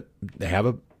 that they have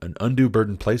an undue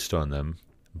burden placed on them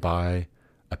by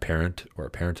a parent or a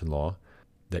parent-in-law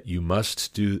that you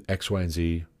must do X, Y, and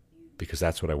Z because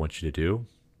that's what I want you to do.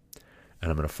 And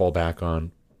I'm going to fall back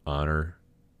on honor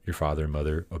your father and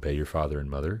mother, obey your father and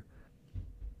mother,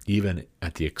 even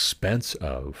at the expense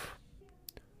of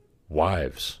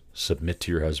wives, submit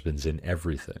to your husbands in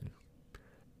everything.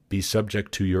 Be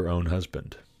subject to your own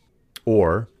husband.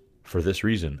 Or, for this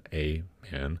reason, a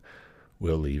man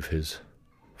will leave his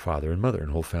father and mother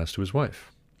and hold fast to his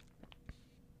wife.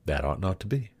 That ought not to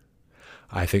be.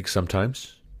 I think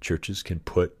sometimes churches can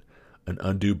put an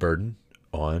undue burden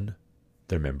on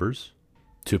their members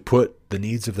to put the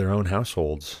needs of their own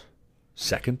households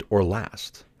second or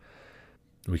last.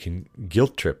 We can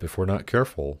guilt trip, if we're not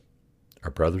careful,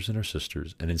 our brothers and our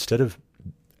sisters, and instead of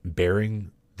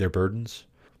bearing their burdens,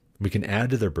 we can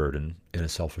add to their burden in a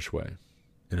selfish way,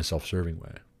 in a self-serving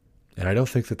way. And I don't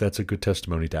think that that's a good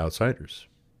testimony to outsiders.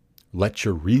 Let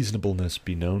your reasonableness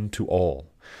be known to all.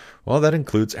 Well, that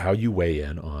includes how you weigh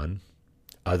in on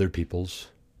other people's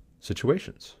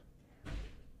situations.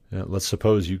 Let's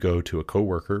suppose you go to a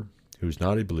coworker who's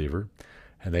not a believer,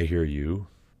 and they hear you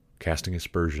casting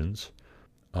aspersions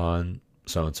on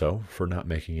so-and-so for not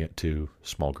making it to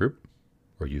small group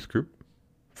or youth group,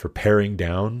 for paring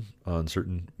down on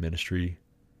certain ministry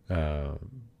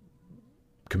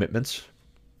commitments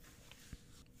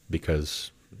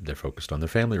because they're focused on their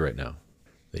family right now.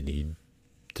 They need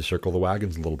to circle the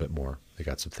wagons a little bit more. They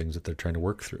got some things that they're trying to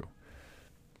work through.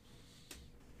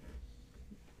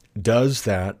 Does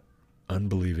that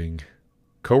unbelieving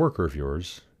coworker of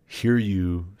yours hear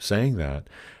you saying that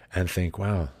and think,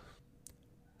 wow,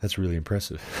 that's really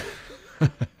impressive?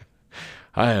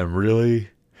 I am really,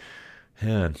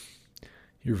 man,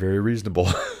 you're very reasonable.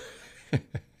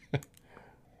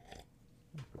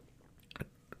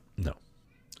 No,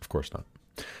 of course not.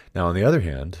 Now, on the other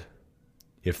hand,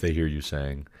 if they hear you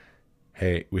saying,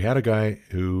 hey, we had a guy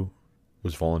who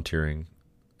was volunteering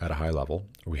at a high level,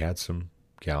 or we had some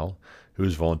gal who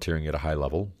was volunteering at a high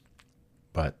level,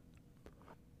 but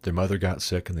their mother got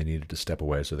sick and they needed to step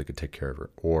away so they could take care of her,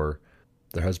 or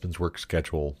their husband's work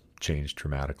schedule changed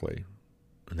dramatically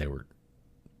and they were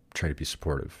trying to be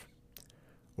supportive,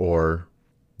 or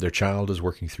their child is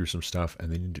working through some stuff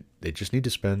and they just need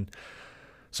to spend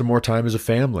some more time as a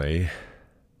family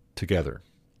together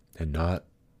and not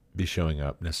be showing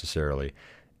up necessarily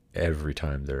every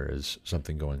time there is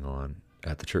something going on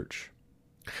at the church.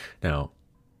 Now,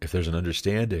 if there's an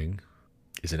understanding,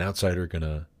 is an outsider going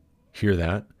to hear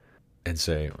that and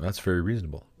say, well, that's very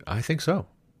reasonable? I think so.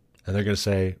 And they're going to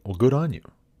say, well, good on you.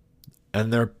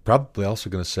 And they're probably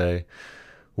also going to say,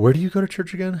 where do you go to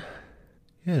church again?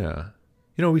 Yeah.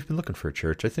 We've been looking for a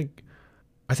church. I think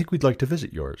we'd like to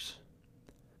visit yours.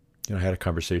 I had a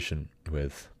conversation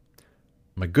with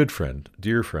my good friend,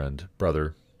 dear friend,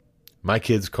 brother. My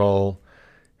kids call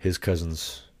his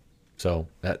cousins, so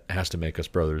that has to make us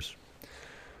brothers.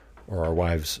 Or our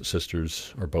wives,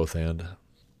 sisters, or both and,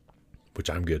 which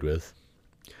I'm good with.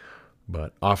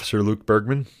 But Officer Luke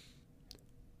Bergman,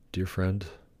 dear friend,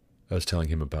 I was telling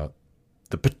him about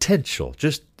the potential.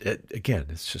 Just, again,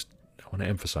 it's just want to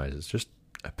emphasize it's just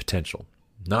a potential,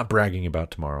 not bragging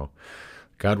about tomorrow.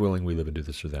 God willing, we live and do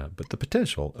this or that, but the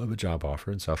potential of a job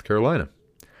offer in South Carolina.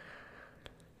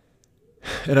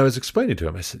 And I was explaining to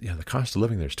him, I said, the cost of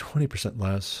living there is 20%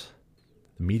 less.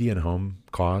 The median home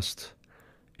cost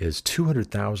is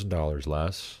 $200,000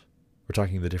 less. We're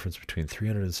talking the difference between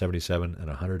 $377,000 and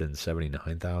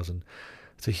 $179,000.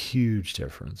 It's a huge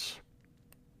difference.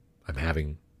 I'm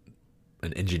having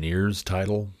an engineer's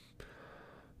title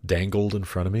dangled in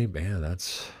front of me. Man,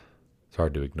 it's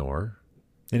hard to ignore.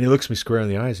 And he looks me square in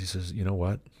the eyes. He says, you know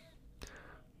what?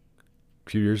 A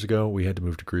few years ago, we had to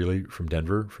move to Greeley from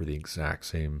Denver for the exact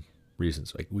same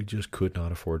reasons. Like, we just could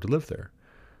not afford to live there.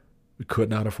 We could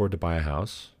not afford to buy a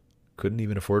house. Couldn't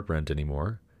even afford rent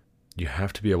anymore. You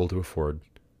have to be able to afford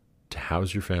to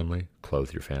house your family,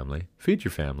 clothe your family, feed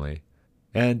your family.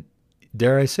 And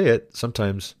dare I say it,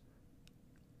 sometimes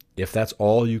if that's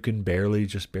all you can barely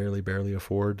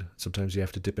afford, sometimes you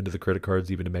have to dip into the credit cards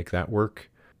even to make that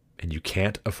work. And you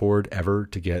can't afford ever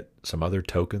to get some other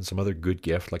token, some other good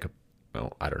gift, like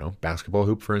basketball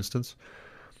hoop, for instance.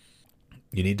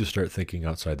 You need to start thinking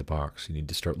outside the box. You need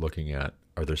to start looking at,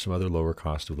 are there some other lower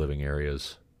cost of living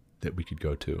areas that we could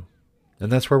go to?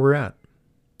 And that's where we're at.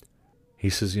 He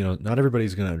says, not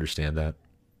everybody's going to understand that,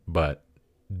 but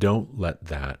don't let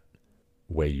that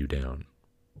weigh you down.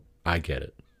 I get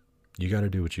it. You got to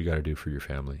do what you got to do for your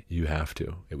family. You have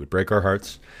to. It would break our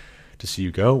hearts to see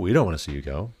you go. We don't want to see you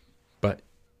go. But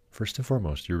first and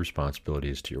foremost, your responsibility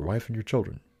is to your wife and your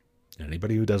children. And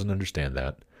anybody who doesn't understand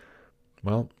that,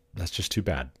 well, that's just too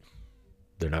bad.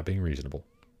 They're not being reasonable.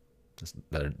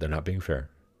 They're not being fair.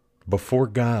 Before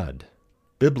God,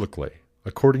 biblically,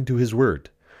 according to his word,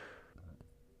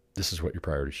 this is what your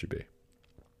priority should be.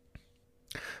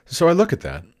 So I look at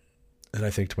that and I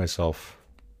think to myself,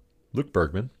 Luke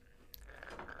Bergman,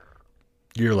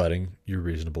 you're letting your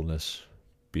reasonableness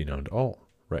be known to all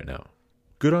right now.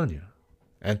 Good on you.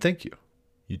 And thank you.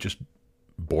 You just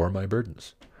bore my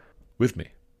burdens with me.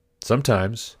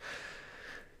 Sometimes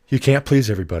you can't please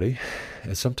everybody,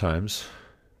 and sometimes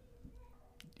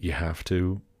you have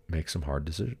to make some hard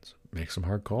decisions, make some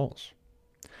hard calls.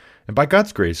 And by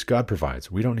God's grace, God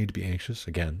provides. We don't need to be anxious.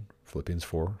 Again, Philippians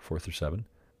 4:4-7.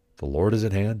 The Lord is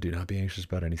at hand. Do not be anxious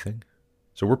about anything.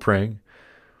 So we're praying.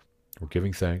 We're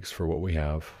giving thanks for what we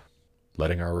have,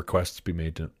 letting our requests be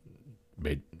made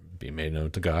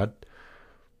known to God.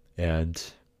 And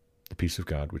the peace of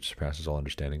God, which surpasses all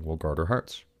understanding, will guard our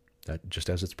hearts. That just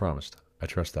as it's promised. I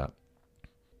trust that.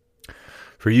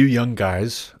 For you young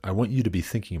guys, I want you to be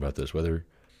thinking about this, whether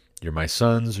you're my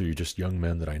sons or you're just young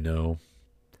men that I know.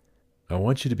 I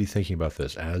want you to be thinking about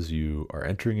this as you are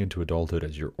entering into adulthood,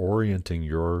 as you're orienting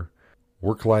your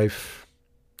work life,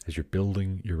 as you're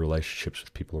building your relationships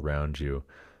with people around you.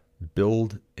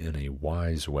 Build in a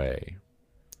wise way.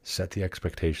 Set the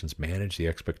expectations, manage the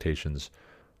expectations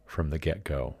from the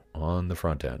get-go on the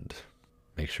front end.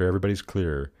 Make sure everybody's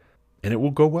clear, and it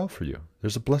will go well for you.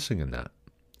 There's a blessing in that.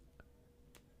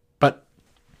 But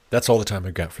that's all the time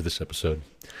I've got for this episode.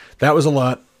 That was a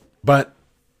lot, but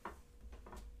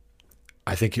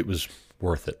I think it was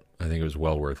worth it. I think it was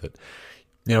well worth it.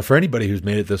 For anybody who's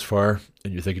made it this far,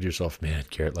 and you're thinking to yourself, man,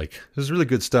 Garrett, this is really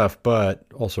good stuff, but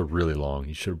also really long.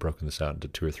 You should have broken this out into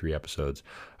 2 or 3 episodes.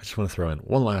 I just want to throw in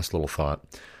one last little thought.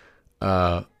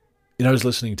 I was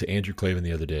listening to Andrew Klavan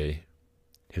the other day,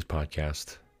 his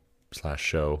podcast /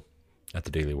 show at the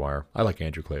Daily Wire. I like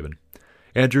Andrew Klavan.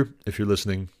 Andrew, if you're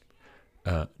listening,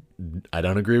 I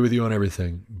don't agree with you on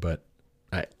everything, but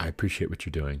I appreciate what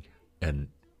you're doing, and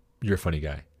you're a funny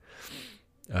guy.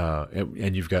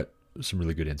 And you've got some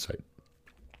really good insight.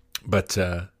 But,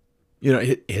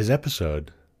 his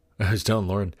episode, I was telling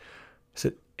Lauren, I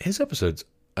said, his episode's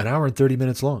an hour and 30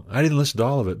 minutes long. I didn't listen to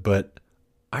all of it, but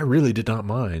I really did not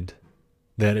mind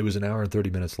that it was an hour and 30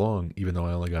 minutes long, even though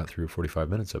I only got through 45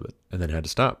 minutes of it and then had to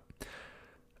stop.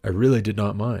 I really did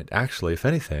not mind. Actually, if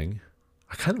anything,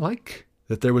 I kind of like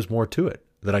that there was more to it,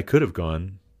 that I could have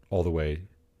gone all the way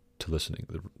to listening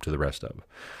to the rest of.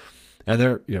 And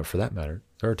there, for that matter,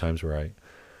 there are times where I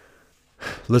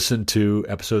listen to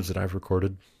episodes that I've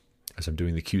recorded as I'm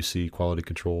doing the QC quality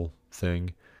control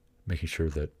thing, making sure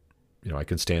that, I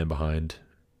can stand behind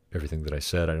everything that I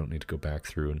said. I don't need to go back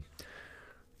through and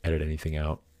edit anything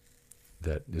out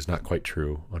that is not quite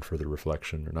true on further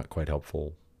reflection or not quite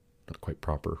helpful, not quite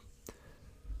proper.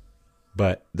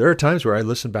 But there are times where I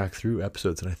listen back through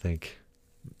episodes and I think,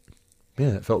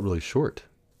 man, that felt really short,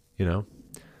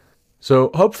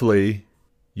 So hopefully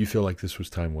you feel like this was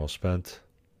time well spent.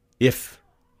 If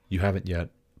you haven't yet,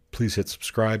 please hit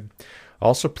subscribe.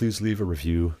 Also, please leave a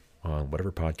review on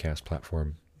whatever podcast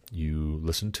platform you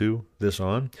listen to this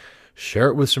on. Share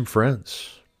it with some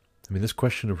friends. I mean, this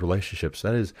question of relationships,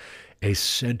 that is a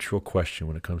central question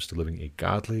when it comes to living a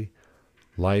godly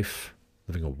life,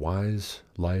 living a wise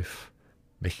life,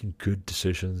 making good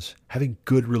decisions. Having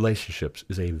good relationships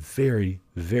is a very,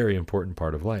 very important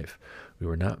part of life. We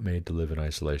were not made to live in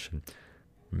isolation.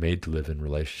 We're made to live in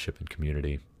relationship and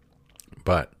community.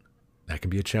 But that can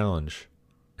be a challenge.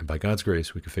 And by God's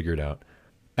grace, we can figure it out.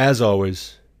 As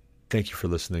always, thank you for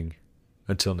listening.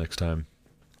 Until next time,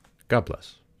 God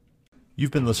bless. You've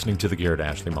been listening to The Garrett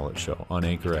Ashley Mullet Show on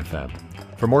Anchor FM.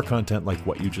 For more content like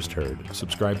what you just heard,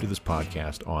 subscribe to this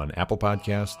podcast on Apple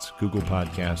Podcasts, Google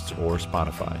Podcasts, or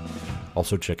Spotify.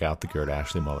 Also check out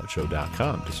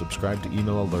thegarrettashleymulletshow.com to subscribe to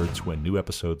email alerts when new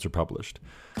episodes are published.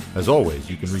 As always,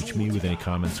 you can reach me with any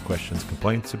comments, questions,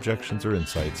 complaints, objections, or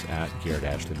insights at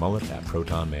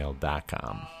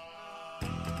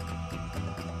garrettashleyMullet@protonmail.com.